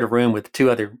I shared a room with two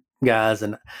other guys,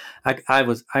 and I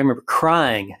remember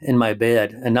crying in my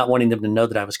bed and not wanting them to know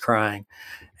that I was crying,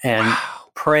 and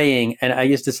praying. And I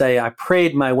used to say I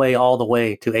prayed my way all the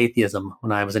way to atheism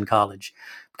when I was in college,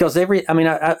 because I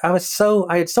had so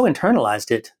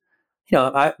internalized it.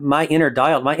 My inner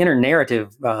dialogue, my inner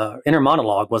narrative, inner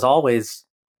monologue was always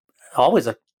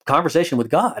a conversation with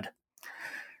God,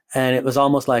 and it was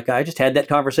almost like I just had that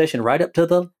conversation right up to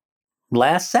the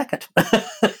last second,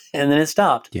 and then it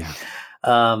stopped. Yeah.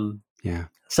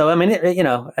 So I mean,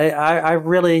 I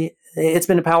really, it's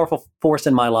been a powerful force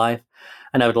in my life,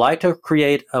 and I would like to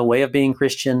create a way of being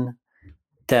Christian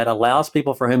that allows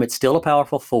people for whom it's still a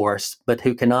powerful force, but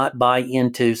who cannot buy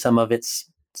into some of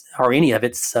its or any of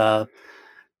its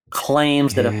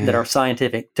claims that are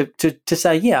scientific to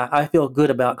say, yeah, I feel good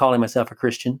about calling myself a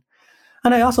Christian.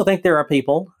 And I also think there are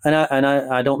people, and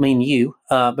I don't mean you,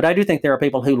 but I do think there are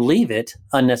people who leave it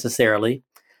unnecessarily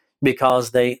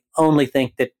because they only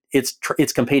think that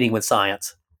it's competing with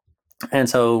science. And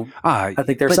so I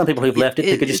think there are some people who've left it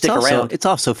who could just stick around. It's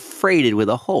also freighted with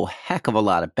a whole heck of a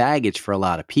lot of baggage for a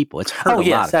lot of people. It's hurt a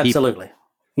lot of people. Absolutely.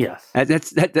 Yes.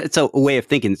 That's a way of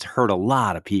thinking. It's hurt a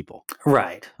lot of people.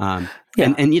 Right. And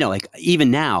like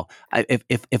even now,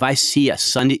 if I see a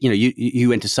Sunday, you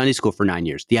went to Sunday school for 9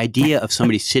 years, the idea of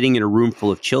somebody sitting in a room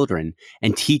full of children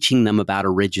and teaching them about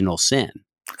original sin.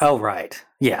 Oh, right.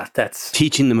 Yeah. That's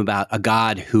teaching them about a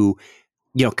God who,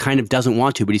 kind of doesn't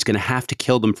want to, but he's going to have to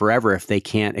kill them forever if they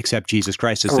can't accept Jesus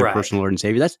Christ as their personal Lord and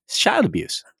Savior. That's child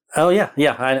abuse. Oh yeah,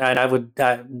 yeah.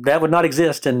 That would not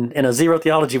exist in a zero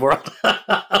theology world.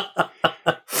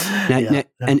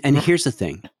 And here's the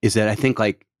thing: is that I think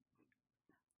I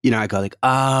go like,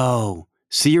 oh,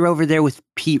 so you're over there with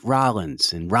Pete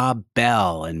Rollins and Rob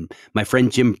Bell and my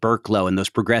friend Jim Burklow and those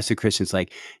progressive Christians.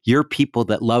 Like, you're people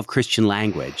that love Christian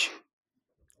language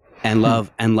and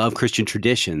love Christian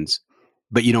traditions,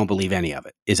 but you don't believe any of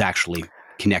it is actually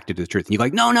connected to the truth. And you're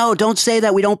like, no, don't say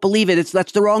that. We don't believe it.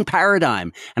 That's the wrong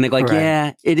paradigm. And they're like,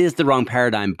 yeah, it is the wrong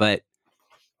paradigm. But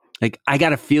like, I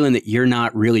got a feeling that you're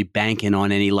not really banking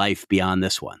on any life beyond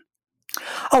this one.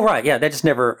 Oh, right. Yeah. That just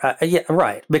never,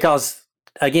 right. Because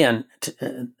again,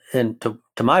 to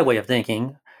my way of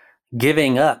thinking,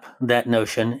 giving up that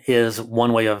notion is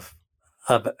one way of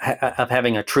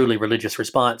having a truly religious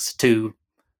response to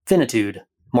finitude,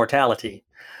 mortality.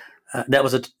 That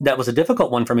was a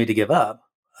difficult one for me to give up.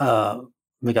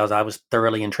 Because I was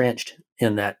thoroughly entrenched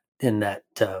in that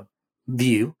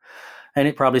view, and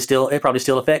it probably still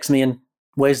affects me in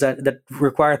ways that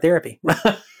require therapy. No,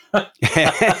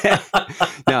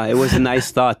 it was a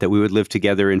nice thought that we would live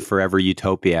together in forever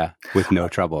utopia with no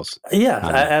troubles. Yeah,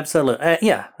 absolutely.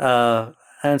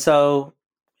 And so,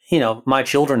 my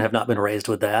children have not been raised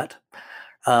with that.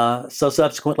 So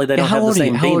subsequently, they don't have the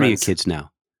same demons. How old are your kids now?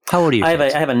 How old are you? I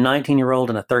have a 19-year-old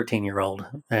and a 13-year-old.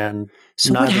 And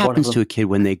so what happens to a kid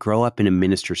when they grow up in a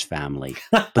minister's family,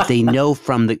 but they know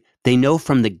from the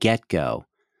get-go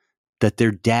that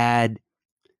their dad,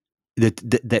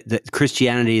 that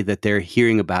Christianity that they're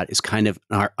hearing about is kind of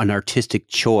an artistic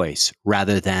choice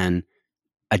rather than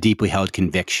a deeply held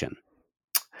conviction?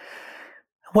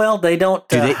 Well, they don't.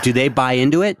 Do they buy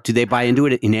into it? Do they buy into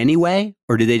it in any way,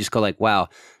 or do they just go like, "Wow,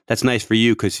 that's nice for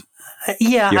you"? Because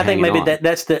I think maybe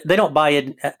that's they don't buy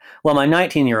it. Well, my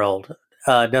 19-year-old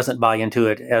doesn't buy into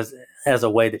it as a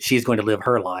way that she's going to live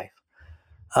her life.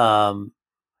 And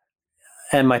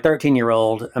my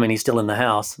 13-year-old, I mean, he's still in the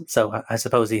house, so I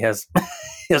suppose he has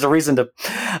he has a reason to.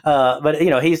 But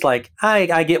he's like,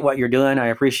 I get what you're doing. I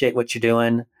appreciate what you're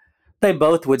doing. They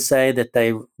both would say that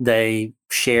they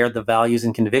share the values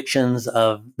and convictions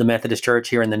of the Methodist Church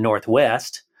here in the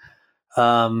Northwest.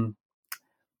 But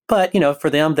for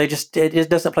them, it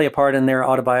doesn't play a part in their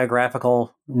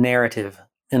autobiographical narrative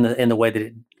in the way that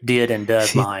it did and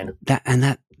does mine.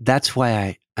 That's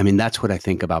why that's what I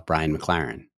think about Brian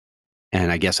McLaren,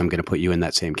 and I guess I'm going to put you in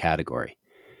that same category.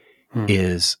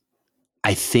 Is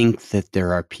I think that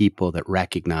there are people that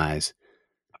recognize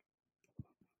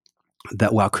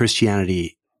that while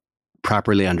Christianity,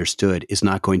 properly understood, is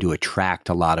not going to attract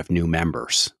a lot of new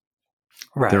members,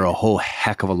 right. There are a whole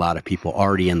heck of a lot of people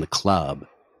already in the club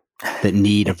that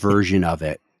need a version of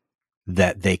it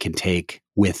that they can take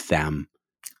with them,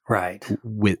 right?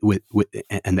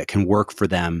 And that can work for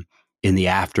them in the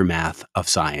aftermath of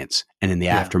science and in the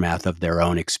aftermath of their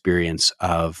own experience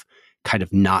of kind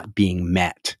of not being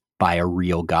met by a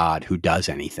real God who does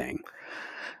anything.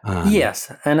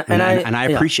 Yes, and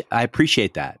I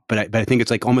appreciate that, but I think it's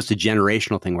like almost a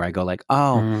generational thing where I go like,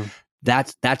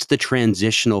 that's the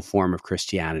transitional form of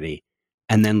Christianity,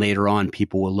 and then later on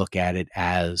people will look at it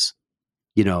as,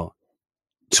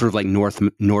 sort of like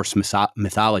Norse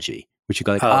mythology, which you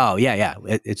go like,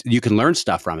 it's you can learn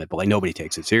stuff from it, but like nobody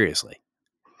takes it seriously.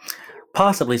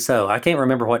 Possibly so. I can't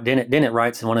remember what Dennett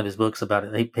writes in one of his books about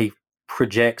it. He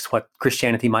projects what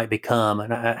Christianity might become,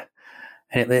 and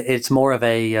it's more of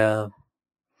a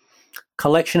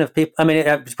collection of people. I mean,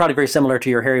 it's probably very similar to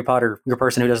your Harry Potter, your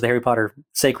person who does the Harry Potter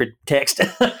sacred text.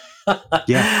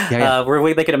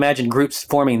 Where they could imagine groups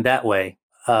forming that way.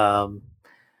 I'm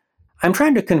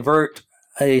trying to convert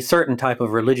a certain type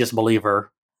of religious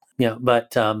believer,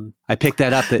 but I picked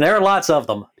that up. There are lots of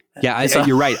them. Yeah,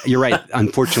 you're right. You're right.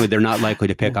 Unfortunately, they're not likely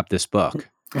to pick up this book.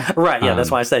 Right. Yeah, that's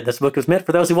why I say this book is meant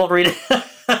for those who won't read it.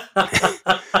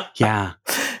 Yeah.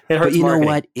 But you know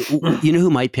what? You know who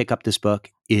might pick up this book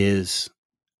is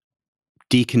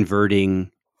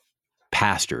deconverting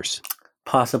pastors.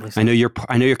 Possibly so. I know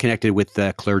you're connected with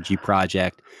the Clergy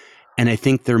Project, and I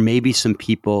think there may be some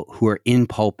people who are in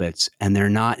pulpits and they're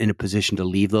not in a position to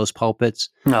leave those pulpits.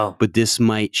 No. But this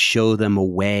might show them a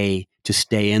way to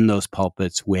stay in those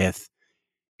pulpits with,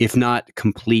 if not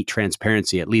complete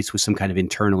transparency, at least with some kind of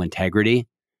internal integrity,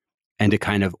 and to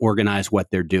kind of organize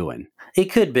what they're doing. It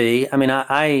could be. I mean,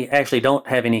 I actually don't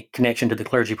have any connection to the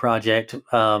Clergy Project.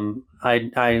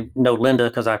 I know Linda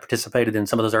because I participated in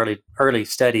some of those early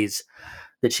studies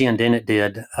that she and Dennett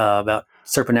did about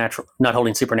not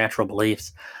holding supernatural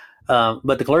beliefs.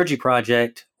 But the Clergy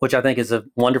Project, which I think is a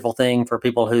wonderful thing for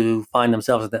people who find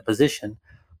themselves in that position,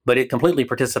 but it completely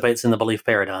participates in the belief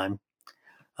paradigm.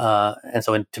 And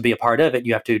so to be a part of it,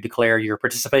 you have to declare your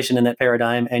participation in that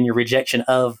paradigm and your rejection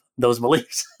of those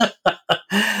beliefs.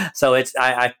 So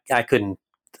I couldn't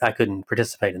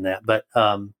participate in that, but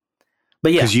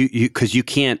yeah, because you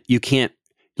can't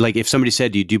like if somebody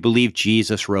said to you, do you believe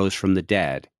Jesus rose from the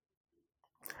dead?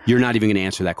 You're not even going to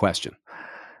answer that question.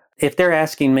 If they're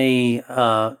asking me, it's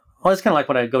kind of like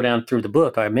when I go down through the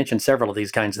book, I mentioned several of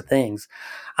these kinds of things.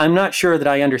 I'm not sure that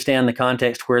I understand the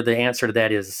context where the answer to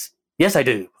that is, yes, I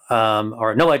do,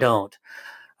 or no, I don't.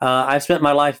 I've spent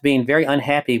my life being very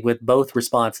unhappy with both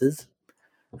responses.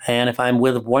 And if I'm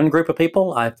with one group of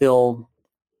people, I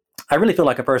really feel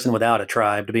like a person without a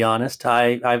tribe, to be honest.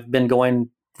 I've been going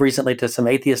recently to some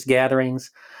atheist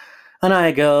gatherings, and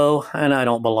I go and I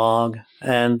don't belong.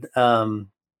 And now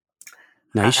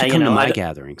you should come to my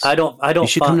gatherings. I don't. You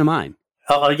should come to mine.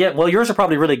 Oh yeah. Well, yours are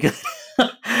probably really good.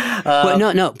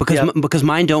 Well, no, because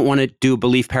mine don't want to do a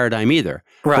belief paradigm either.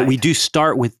 Right. But we do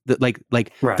start with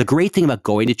the great thing about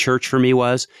going to church for me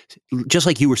was, just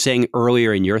like you were saying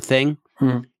earlier in your thing,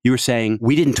 you were saying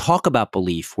we didn't talk about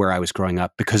belief where I was growing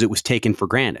up because it was taken for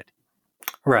granted.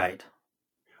 Right.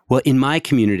 Well, in my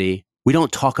community, we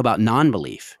don't talk about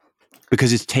non-belief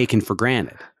because it's taken for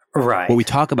granted. Right. What we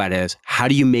talk about is, how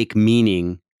do you make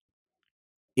meaning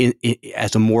in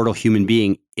as a mortal human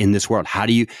being in this world? How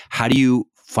do you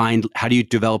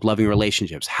develop loving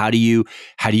relationships? How do you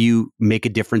make a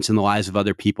difference in the lives of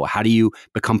other people? How do you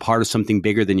become part of something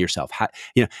bigger than yourself?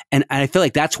 And I feel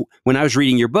like that's when I was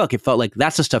reading your book, it felt like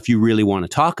that's the stuff you really want to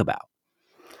talk about.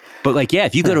 But like, yeah,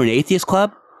 if you go to an atheist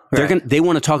club, they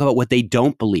want to talk about what they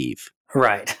don't believe.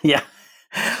 Right. Yeah.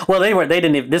 Well,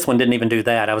 this one didn't even do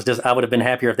that. I would have been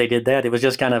happier if they did that. It was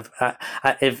just kind of,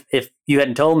 if you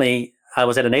hadn't told me I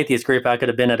was at an atheist group, I could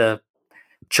have been at a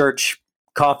church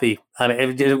coffee. I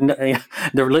mean,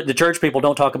 the church people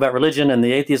don't talk about religion, and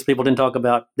the atheist people didn't talk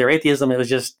about their atheism. It was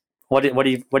just, what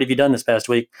have you done this past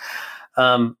week?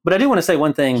 But I do want to say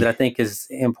one thing that I think is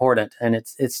important, and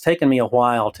it's taken me a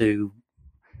while to,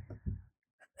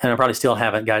 and I probably still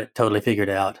haven't got it totally figured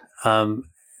out.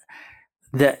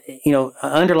 That,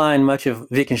 underlying much of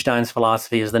Wittgenstein's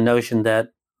philosophy is the notion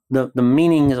that the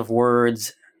meanings of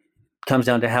words comes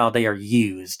down to how they are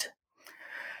used.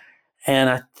 And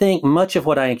I think much of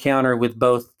what I encounter with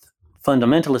both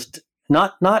fundamentalist,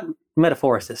 not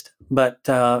metaphoricist,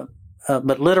 but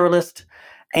literalist,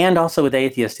 and also with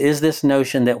atheist, is this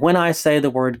notion that when I say the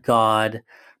word God,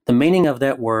 the meaning of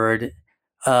that word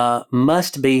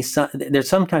must be there's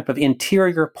some type of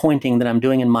interior pointing that I'm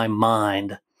doing in my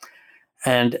mind.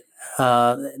 And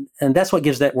that's what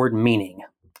gives that word meaning.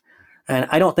 And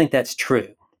I don't think that's true.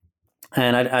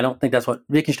 And I don't think that's what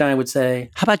Wittgenstein would say.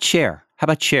 How about chair?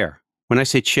 When I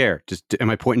say chair, am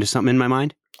I pointing to something in my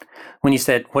mind? When you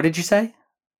said, what did you say?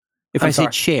 If I say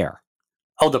chair.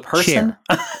 Oh, the person?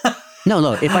 Chair.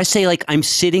 No. If I say like I'm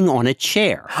sitting on a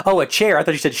chair. Oh, a chair. I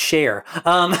thought you said share.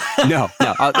 No.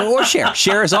 Or share.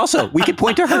 Share is also, we could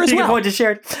point to her as well. You can point to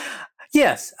share.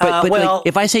 Yes. But like,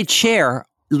 if I say chair,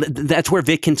 that's where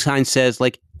Wittgenstein says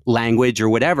like language or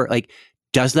whatever, like,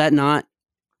 does that not,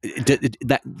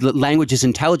 that language is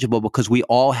intelligible because we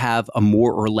all have a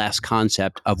more or less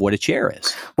concept of what a chair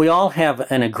is. We all have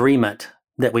an agreement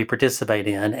that we participate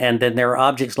in. And then there are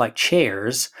objects like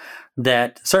chairs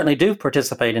that certainly do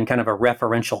participate in kind of a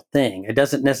referential thing. It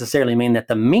doesn't necessarily mean that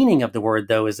the meaning of the word,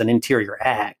 though, is an interior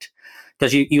act,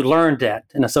 because you learned that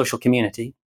in a social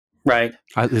community. Right.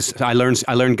 I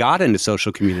learned God in the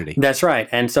social community. That's right.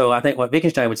 And so I think what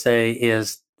Wittgenstein would say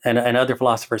is, and other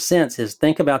philosophers since, is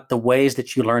think about the ways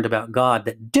that you learned about God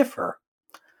that differ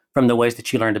from the ways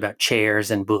that you learned about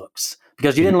chairs and books,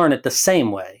 because you didn't learn it the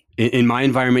same way. In my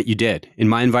environment, you did.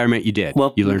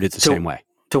 Well, you learned it the same way.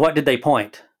 To what did they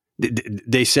point?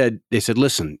 They said,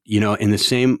 listen, in the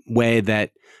same way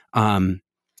that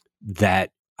that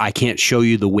I can't show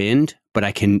you the wind, but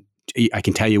I can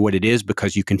tell you what it is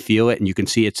because you can feel it and you can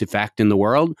see its effect in the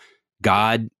world.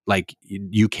 God, like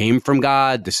you came from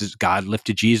God. This is God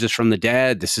lifted Jesus from the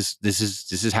dead. This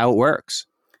is how it works.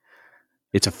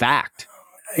 It's a fact.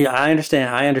 Yeah, I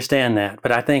understand that,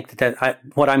 but I think that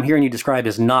what I'm hearing you describe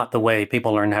is not the way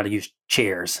people learn how to use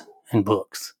chairs in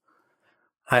books.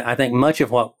 I think much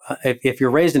of what, if you're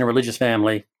raised in a religious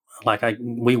family like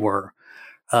we were,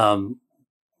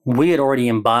 we had already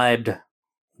imbibed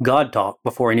God talk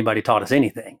before anybody taught us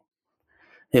anything.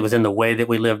 It was in the way that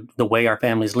we lived, the way our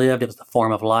families lived. It was the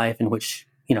form of life in which,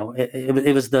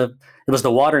 it was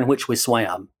the water in which we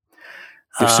swam.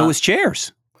 So is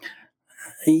chairs.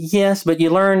 Yes, but you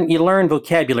learn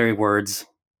vocabulary words,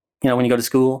 when you go to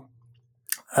school.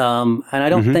 And I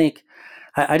don't think,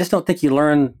 I just don't think you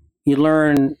don't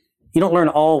learn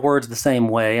all words the same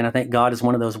way. And I think God is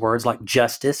one of those words like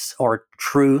justice or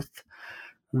truth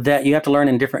that you have to learn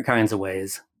in different kinds of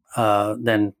ways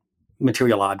than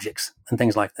material objects and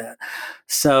things like that.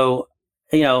 So,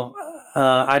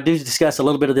 I do discuss a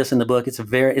little bit of this in the book. It's a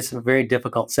very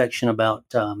difficult section about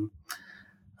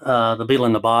the beetle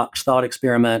in the box thought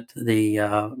experiment,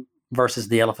 versus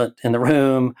the elephant in the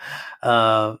room.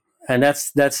 And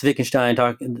that's Wittgenstein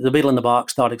talking. The beetle in the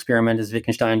box thought experiment is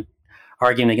Wittgenstein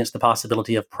arguing against the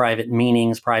possibility of private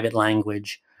meanings, private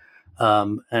language.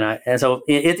 And so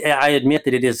I admit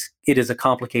that it is a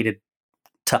complicated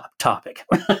topic.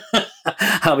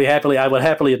 I would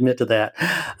happily admit to that.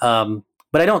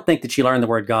 But I don't think that you learn the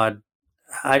word God.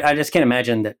 I just can't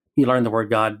imagine that you learn the word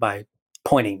God by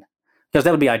pointing, because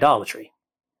that would be idolatry,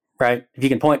 right? If you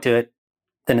can point to it,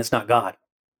 then it's not God.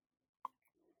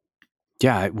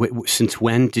 Yeah. Since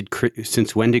when did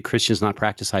Christians not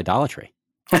practice idolatry?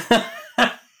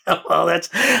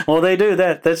 Well, they do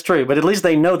that. That's true. But at least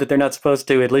they know that they're not supposed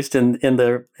to. At least at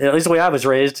least the way I was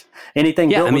raised, anything.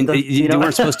 Yeah, I mean, they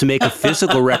weren't supposed to make a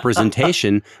physical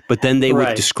representation, but then they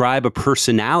would describe a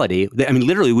personality. I mean,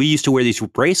 literally, we used to wear these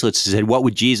bracelets that said, "What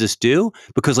would Jesus do?"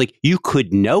 Because you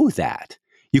could know that.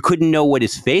 You couldn't know what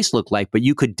his face looked like, but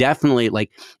you could definitely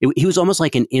he was almost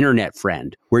like an internet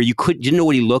friend where you didn't know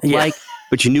what he looked like,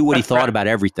 but you knew what he thought about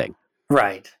everything.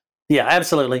 Right. Yeah,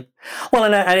 absolutely. Well,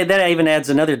 and that even adds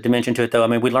another dimension to it, though. I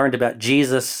mean, we learned about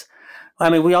Jesus. I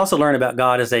mean, we also learn about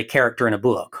God as a character in a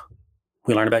book.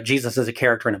 We learn about Jesus as a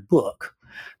character in a book.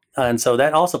 And so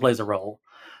that also plays a role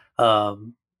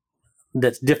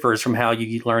that differs from how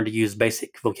you learn to use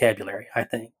basic vocabulary, I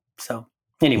think. So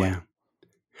anyway. Yeah.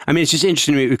 I mean, it's just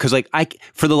interesting to me because, like,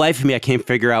 for the life of me, I can't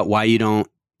figure out why you don't,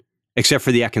 except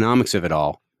for the economics of it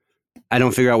all, I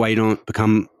don't figure out why you don't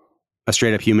become a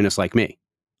straight up humanist like me.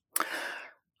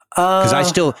 Because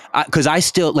I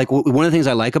still like one of the things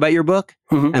I like about your book,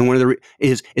 and one of the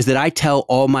is that I tell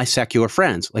all my secular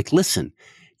friends, like, listen,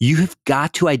 you have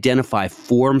got to identify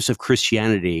forms of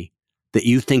Christianity that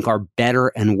you think are better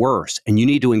and worse, and you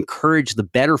need to encourage the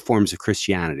better forms of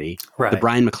Christianity, the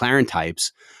Brian McLaren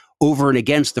types, over and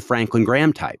against the Franklin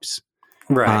Graham types.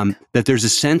 Right. That there's a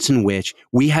sense in which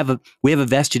we have a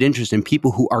vested interest in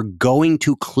people who are going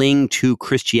to cling to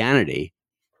Christianity.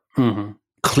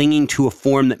 Clinging to a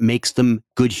form that makes them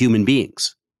good human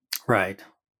beings. Right.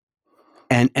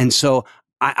 And so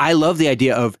I love the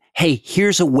idea of, hey,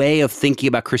 here's a way of thinking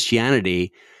about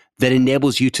Christianity that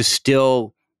enables you to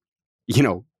still,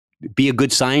 be a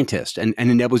good scientist and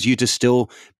enables you to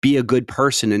still be a good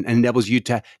person and enables you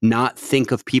to not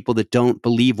think of people that don't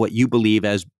believe what you believe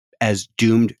as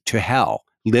doomed to hell,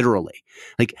 literally.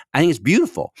 Like, I think it's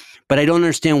beautiful, but I don't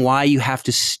understand why you have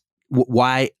to,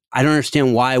 I don't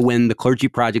understand why when the Clergy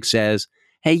Project says,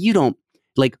 hey, you don't,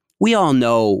 like, we all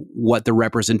know what the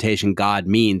representation God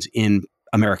means in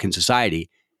American society.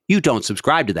 You don't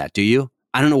subscribe to that, do you?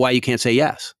 I don't know why you can't say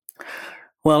yes.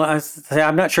 Well,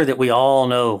 I'm not sure that we all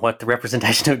know what the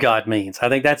representation of God means. I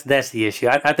think that's the issue.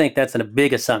 I think that's a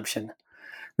big assumption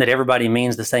that everybody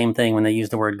means the same thing when they use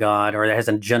the word God or has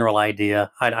a general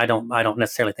idea. I don't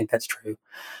necessarily think that's true.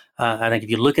 I think if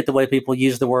you look at the way people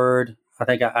use the word, I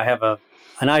think I have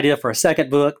an idea for a second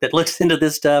book that looks into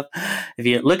this stuff. If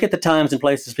you look at the times and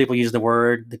places people use the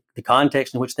word, the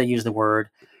context in which they use the word,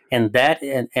 and that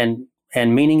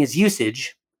and meaning is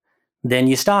usage, then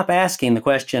you stop asking the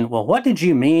question, well, what did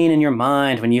you mean in your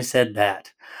mind when you said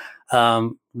that?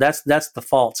 That's the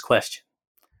false question.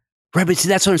 Right, but see,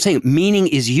 that's what I'm saying. Meaning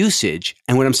is usage.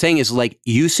 And what I'm saying is, like,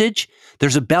 usage,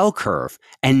 there's a bell curve.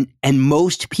 And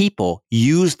most people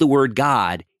use the word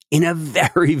God in a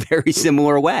very, very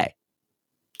similar way.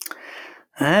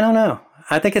 I don't know.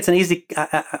 I think it's an easy.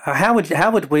 How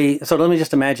would we? So let me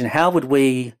just imagine. How would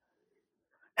we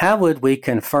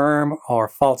confirm or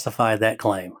falsify that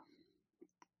claim?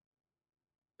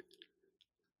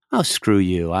 Oh, screw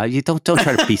you! You don't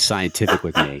try to be scientific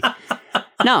with me.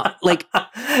 No, like,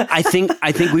 I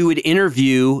think we would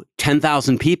interview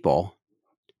 10,000 people,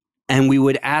 and we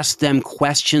would ask them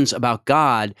questions about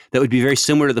God that would be very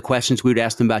similar to the questions we would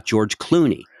ask them about George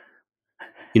Clooney.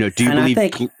 Do you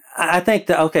believe? I think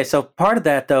that, okay, so part of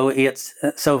that, though,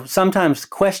 so sometimes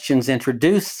questions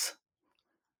introduce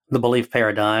the belief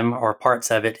paradigm or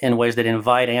parts of it in ways that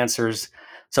invite answers.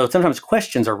 So sometimes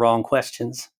questions are wrong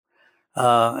questions.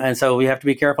 And so we have to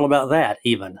be careful about that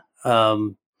even.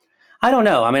 I don't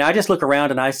know. I mean, I just look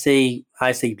around and I see,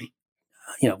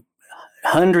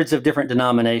 hundreds of different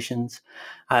denominations.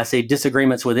 I see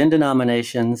disagreements within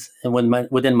denominations and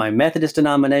within my Methodist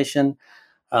denomination.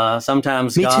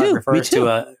 Sometimes God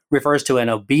refers to an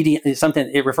obedient something.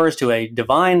 It refers to a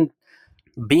divine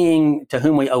being to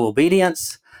whom we owe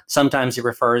obedience. Sometimes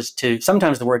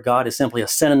the word God is simply a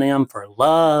synonym for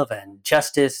love and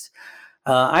justice.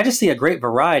 I just see a great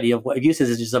variety of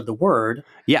usages of the word.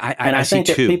 Yeah, I see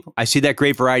two. I see that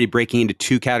great variety breaking into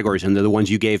two categories, and they're the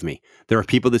ones you gave me. There are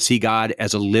people that see God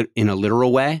as in a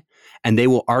literal way, and they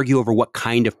will argue over what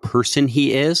kind of person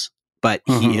he is, but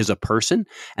he is a person.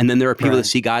 And then there are people that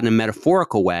see God in a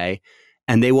metaphorical way,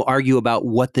 and they will argue about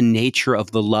what the nature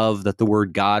of the love that the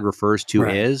word God refers to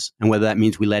is, and whether that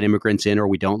means we let immigrants in or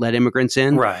we don't let immigrants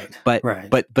in. But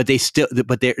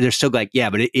they're still like, yeah,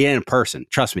 but it ain't a person.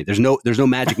 Trust me, there's no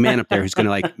magic man up there who's going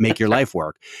to like make your life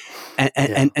work.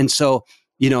 And so,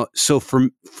 so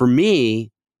for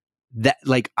me, that,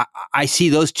 like, I see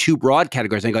those two broad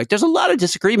categories and I go, like, there's a lot of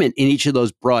disagreement in each of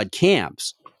those broad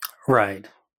camps. Right.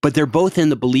 But they're both in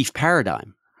the belief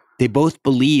paradigm. They both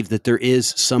believe that there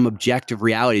is some objective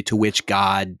reality to which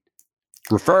God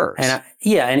refers. And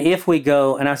if we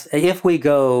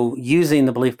go using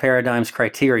the belief paradigm's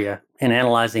criteria and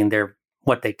analyzing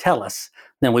what they tell us,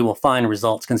 then we will find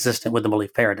results consistent with the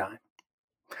belief paradigm.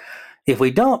 If we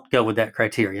don't go with that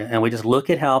criteria and we just look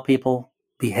at how people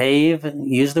behave and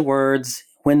use the words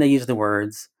when they use the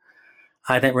words,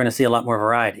 I think we're going to see a lot more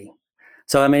variety.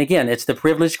 So, I mean, again, it's the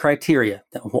privilege criteria.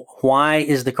 Why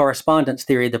is the correspondence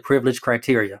theory the privilege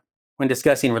criteria when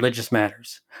discussing religious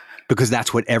matters? Because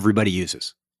that's what everybody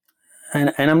uses.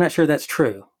 and I'm not sure that's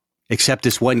true. Except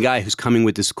this one guy who's coming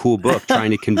with this cool book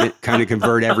trying to kind of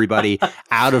convert everybody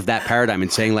out of that paradigm and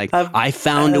saying like, I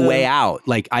found a way out.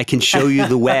 Like I can show you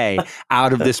the way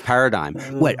out of this paradigm.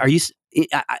 What are you?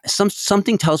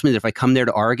 Something tells me that if I come there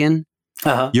to Oregon,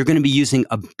 you're going to be using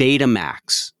a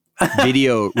Betamax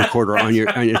video recorder on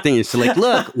your thing. It's like,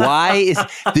 look, why is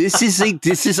this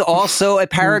is also a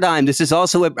paradigm. This is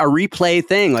also a replay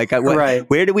thing. Like,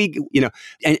 where do we,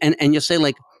 and you'll say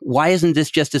like, why isn't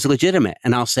this just as legitimate?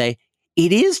 And I'll say,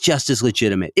 it is just as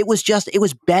legitimate. It was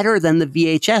better than the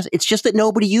VHS. It's just that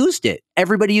nobody used it.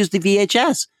 Everybody used the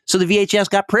VHS. So the VHS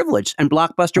got privileged and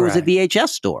Blockbuster was a VHS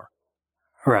store.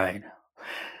 Right.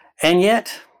 And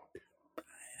yet,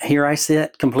 here I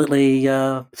sit, completely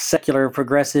secular,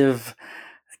 progressive,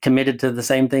 committed to the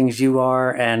same things you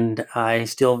are, and I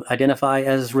still identify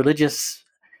as religious.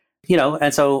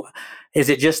 And so, is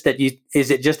it just that you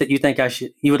think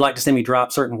you would like to see me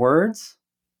drop certain words?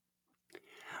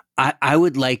 I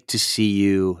would like to see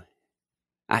you,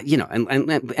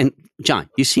 and John,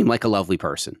 you seem like a lovely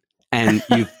person, and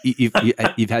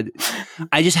you've had.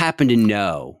 I just happen to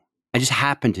know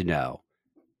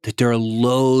that there are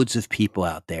loads of people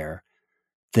out there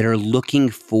that are looking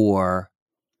for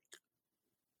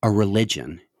a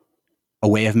religion, a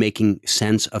way of making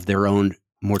sense of their own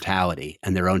mortality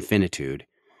and their own finitude.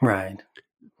 Right.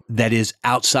 That is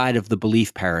outside of the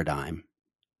belief paradigm.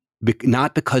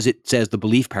 Not because it says the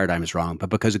belief paradigm is wrong,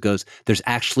 but because it goes, there's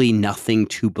actually nothing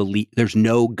to believe. There's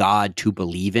no God to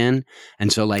believe in.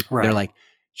 And so they're like,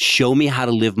 show me how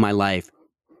to live my life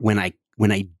when I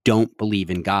don't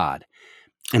believe in God.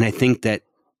 And I think that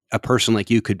a person like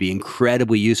you could be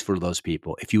incredibly useful to those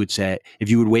people if you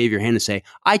would wave your hand and say,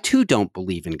 I too don't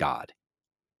believe in God.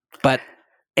 But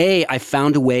I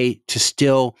found a way to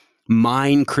still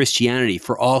mine Christianity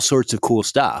for all sorts of cool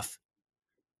stuff.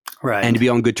 Right. And to be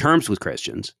on good terms with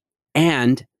Christians.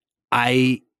 And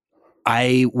I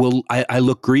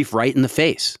look grief right in the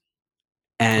face.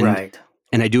 And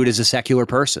I do it as a secular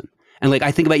person. And like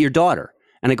I think about your daughter.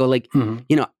 And I go like,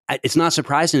 it's not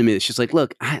surprising to me that she's like,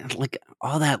 look, I like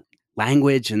all that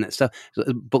language and that stuff.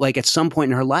 But like at some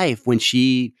point in her life, when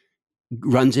she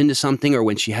runs into something or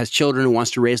when she has children and wants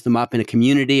to raise them up in a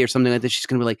community or something like that, she's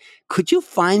going to be like, could you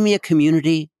find me a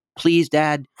community, please,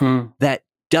 Dad, that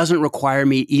doesn't require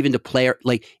me even to play,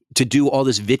 like to do all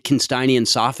this Wittgensteinian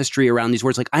sophistry around these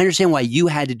words. Like, I understand why you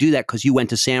had to do that because you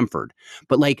went to Samford.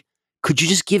 But like, could you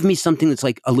just give me something that's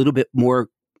like a little bit more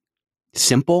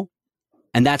simple?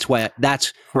 And that's why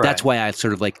I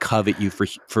sort of like covet you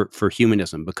for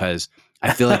humanism, because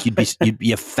I feel like you'd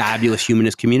be a fabulous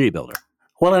humanist community builder.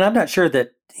 Well, and I'm not sure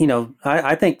that,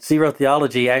 I think zero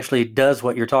theology actually does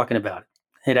what you're talking about.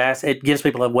 It gives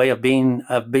people a way of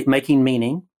making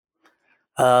meaning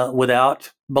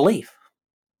without belief.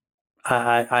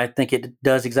 I think it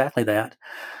does exactly that.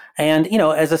 And,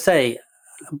 as I say,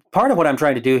 part of what I'm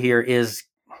trying to do here is.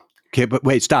 Okay, but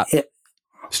wait, stop.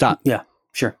 Stop. Yeah.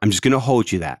 Sure. I'm just going to hold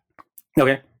you that.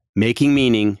 Okay. Making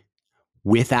meaning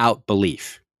without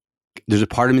belief. There's a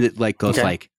part of me that like goes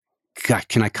like, God,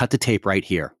 can I cut the tape right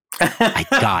here? I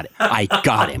got it. I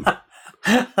got him.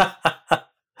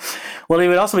 Well, he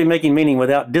would also be making meaning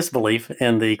without disbelief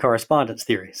in the correspondence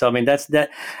theory. So, I mean,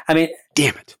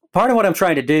 damn it. Part of what I'm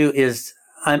trying to do is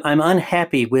I'm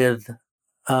unhappy with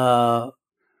some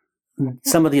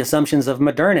of the assumptions of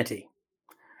modernity.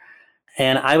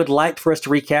 And I would like for us to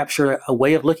recapture a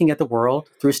way of looking at the world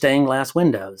through stained glass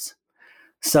windows.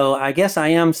 So I guess I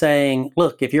am saying,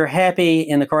 look, if you're happy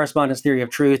in the correspondence theory of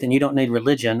truth and you don't need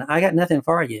religion, I got nothing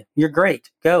for you. You're great.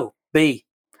 Go, be.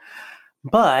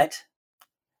 But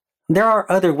there are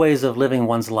other ways of living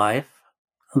one's life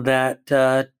that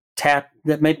that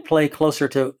may play closer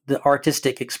to the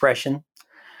artistic expression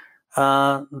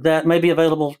that may be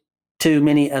available to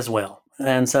many as well.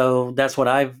 And so that's what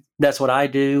I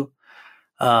do.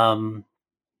 And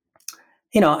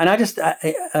I just,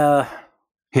 hey,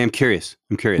 I'm curious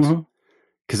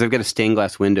because I've got a stained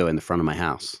glass window in the front of my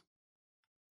house.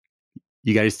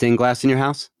 You got a stained glass in your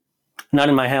house? Not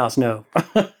in my house, no.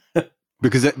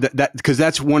 Because because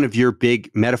that's one of your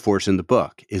big metaphors in the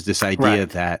book, is this idea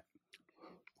that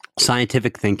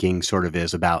scientific thinking sort of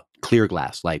is about clear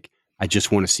glass. Like, I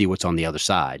just want to see what's on the other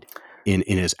side in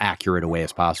as accurate a way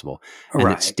as possible. And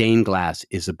that stained glass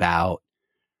is about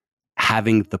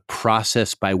having the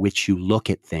process by which you look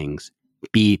at things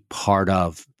be part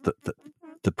of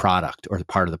the product or the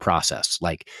part of the process,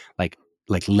 like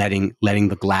letting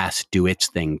the glass do its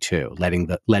thing too, letting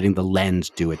the lens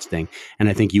do its thing. And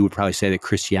I think you would probably say that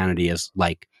Christianity is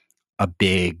like a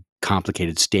big,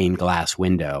 complicated stained glass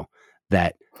window,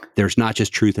 that there's not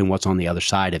just truth in what's on the other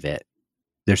side of it,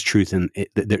 there's truth in it,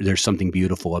 there's something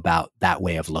beautiful about that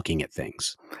way of looking at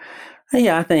things.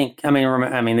 Yeah, I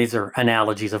mean, these are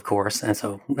analogies, of course, and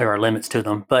so there are limits to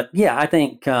them. But yeah, I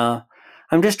think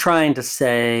I'm just trying to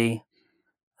say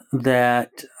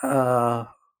that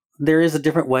there is a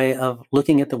different way of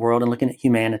looking at the world and looking at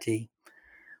humanity.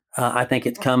 I think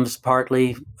it comes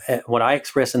partly, what I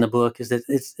express in the book is that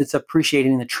it's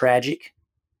appreciating the tragic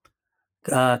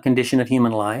condition of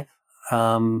human life,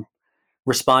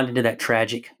 responding to that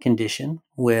tragic condition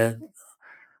with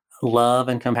love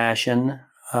and compassion,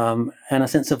 and a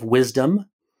sense of wisdom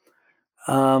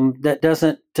that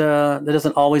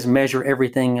doesn't always measure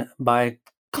everything by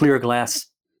clear glass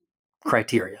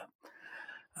criteria.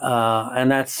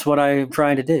 And that's what I'm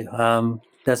trying to do.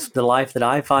 That's the life that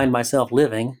I find myself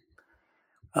living.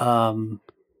 But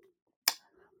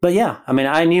yeah, I mean,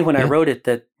 I knew when I wrote it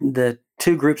that the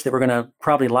two groups that were going to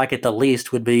probably like it the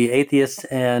least would be atheists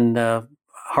and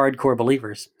hardcore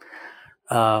believers.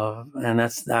 And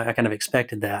I kind of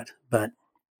expected that. But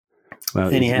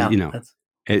anyhow,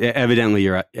 evidently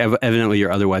you're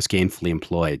otherwise gainfully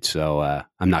employed. So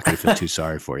I'm not going to feel too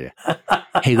sorry for you.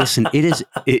 Hey, listen,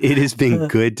 it has been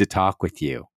good to talk with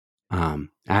you. I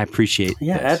appreciate.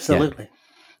 Yeah, this. Absolutely. Yeah.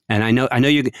 And I know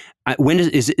you.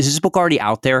 Is this book already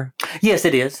out there? Yes,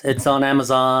 it is. It's on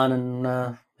Amazon,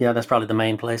 and that's probably the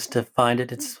main place to find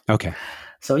it. It's okay.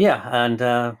 So yeah, and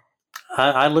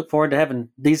I look forward to having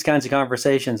these kinds of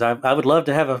conversations. I would love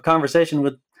to have a conversation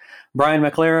with Brian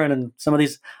McLaren and some of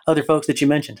these other folks that you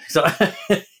mentioned. So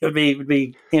it would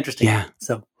be interesting. Yeah.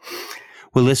 So.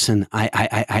 Well, listen,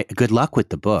 I good luck with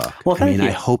the book. Well, thank you.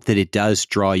 I hope that it does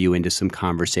draw you into some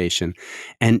conversation.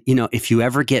 And, if you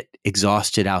ever get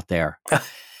exhausted out there,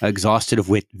 exhausted of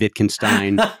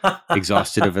Wittgenstein,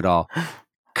 exhausted of it all,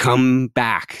 come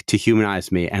back to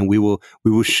Humanize Me, and we will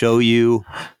show you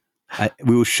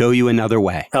another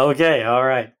way. Okay. All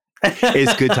right.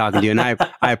 It's good talking to you. And I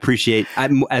appreciate,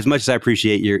 as much as I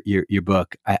appreciate your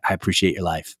book, I appreciate your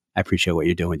life. I appreciate what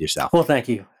you're doing with yourself. Well, thank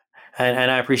you.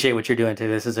 And I appreciate what you're doing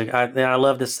too. I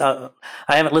love this. I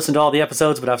haven't listened to all the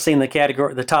episodes, but I've seen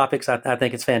the topics. I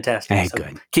think it's fantastic. Hey, so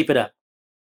good. Keep it up.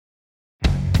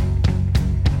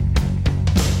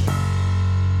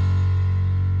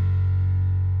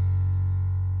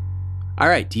 All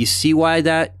right. Do you see why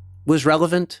that was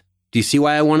relevant? Do you see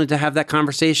why I wanted to have that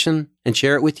conversation and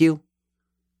share it with you?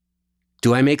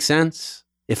 Do I make sense?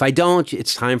 If I don't,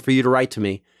 it's time for you to write to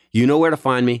me. You know where to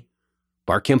find me.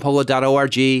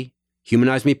 bartcampolo.org.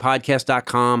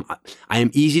 HumanizeMePodcast.com. I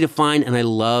am easy to find, and I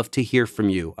love to hear from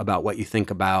you about what you think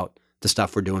about the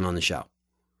stuff we're doing on the show.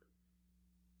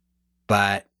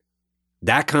 But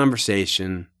that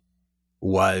conversation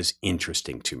was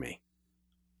interesting to me.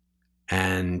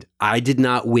 And I did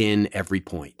not win every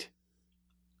point.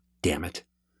 Damn it.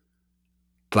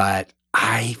 But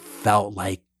I felt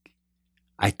like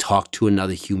I talked to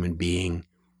another human being,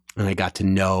 and I got to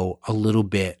know a little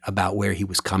bit about where he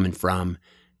was coming from.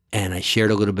 And I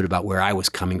shared a little bit about where I was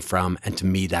coming from. And to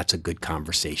me, that's a good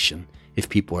conversation if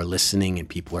people are listening and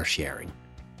people are sharing.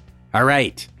 All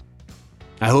right.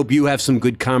 I hope you have some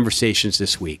good conversations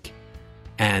this week.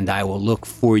 And I will look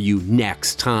for you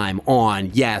next time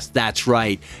on, yes, that's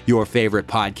right, your favorite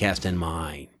podcast and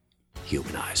mine,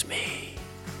 Humanize Me.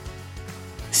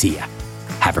 See ya.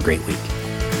 Have a great week.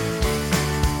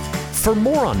 For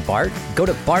more on Bart, go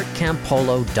to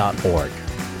bartcampolo.org.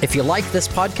 If you like this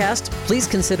podcast, please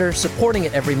consider supporting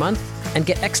it every month and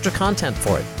get extra content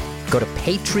for it. Go to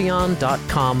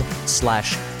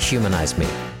patreon.com/humanize me.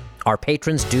 Our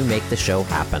patrons do make the show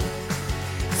happen.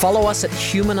 Follow us at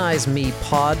Humanize Me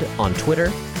Pod on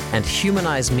Twitter and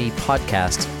Humanize Me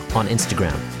Podcast on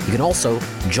Instagram. You can also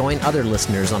join other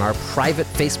listeners on our private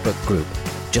Facebook group.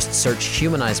 Just search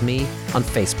Humanize Me on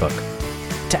Facebook.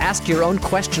 To ask your own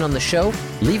question on the show,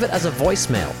 leave it as a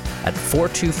voicemail at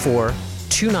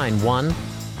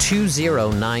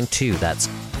 424-291-2092. That's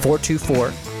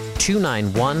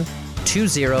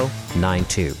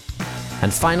 424-291-2092.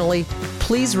 And finally,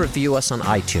 please review us on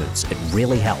iTunes. It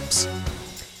really helps.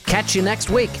 Catch you next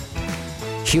week.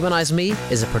 Humanize Me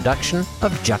is a production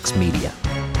of Jux Media.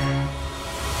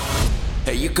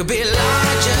 You could be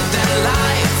larger than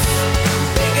life,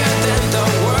 bigger than the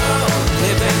world,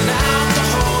 living out the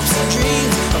hopes and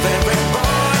dreams of every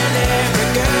boy and every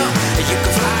girl. You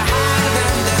could fly higher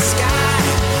than the sky,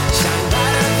 shine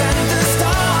brighter than the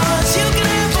stars. You can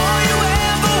live all you ever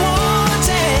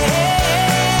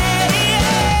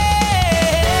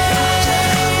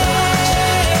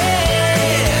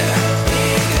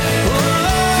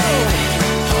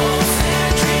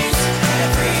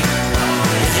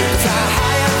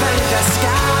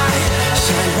sky,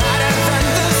 shine brighter than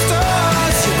the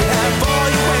stars. You can have all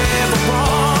you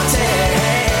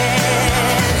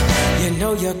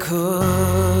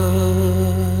could.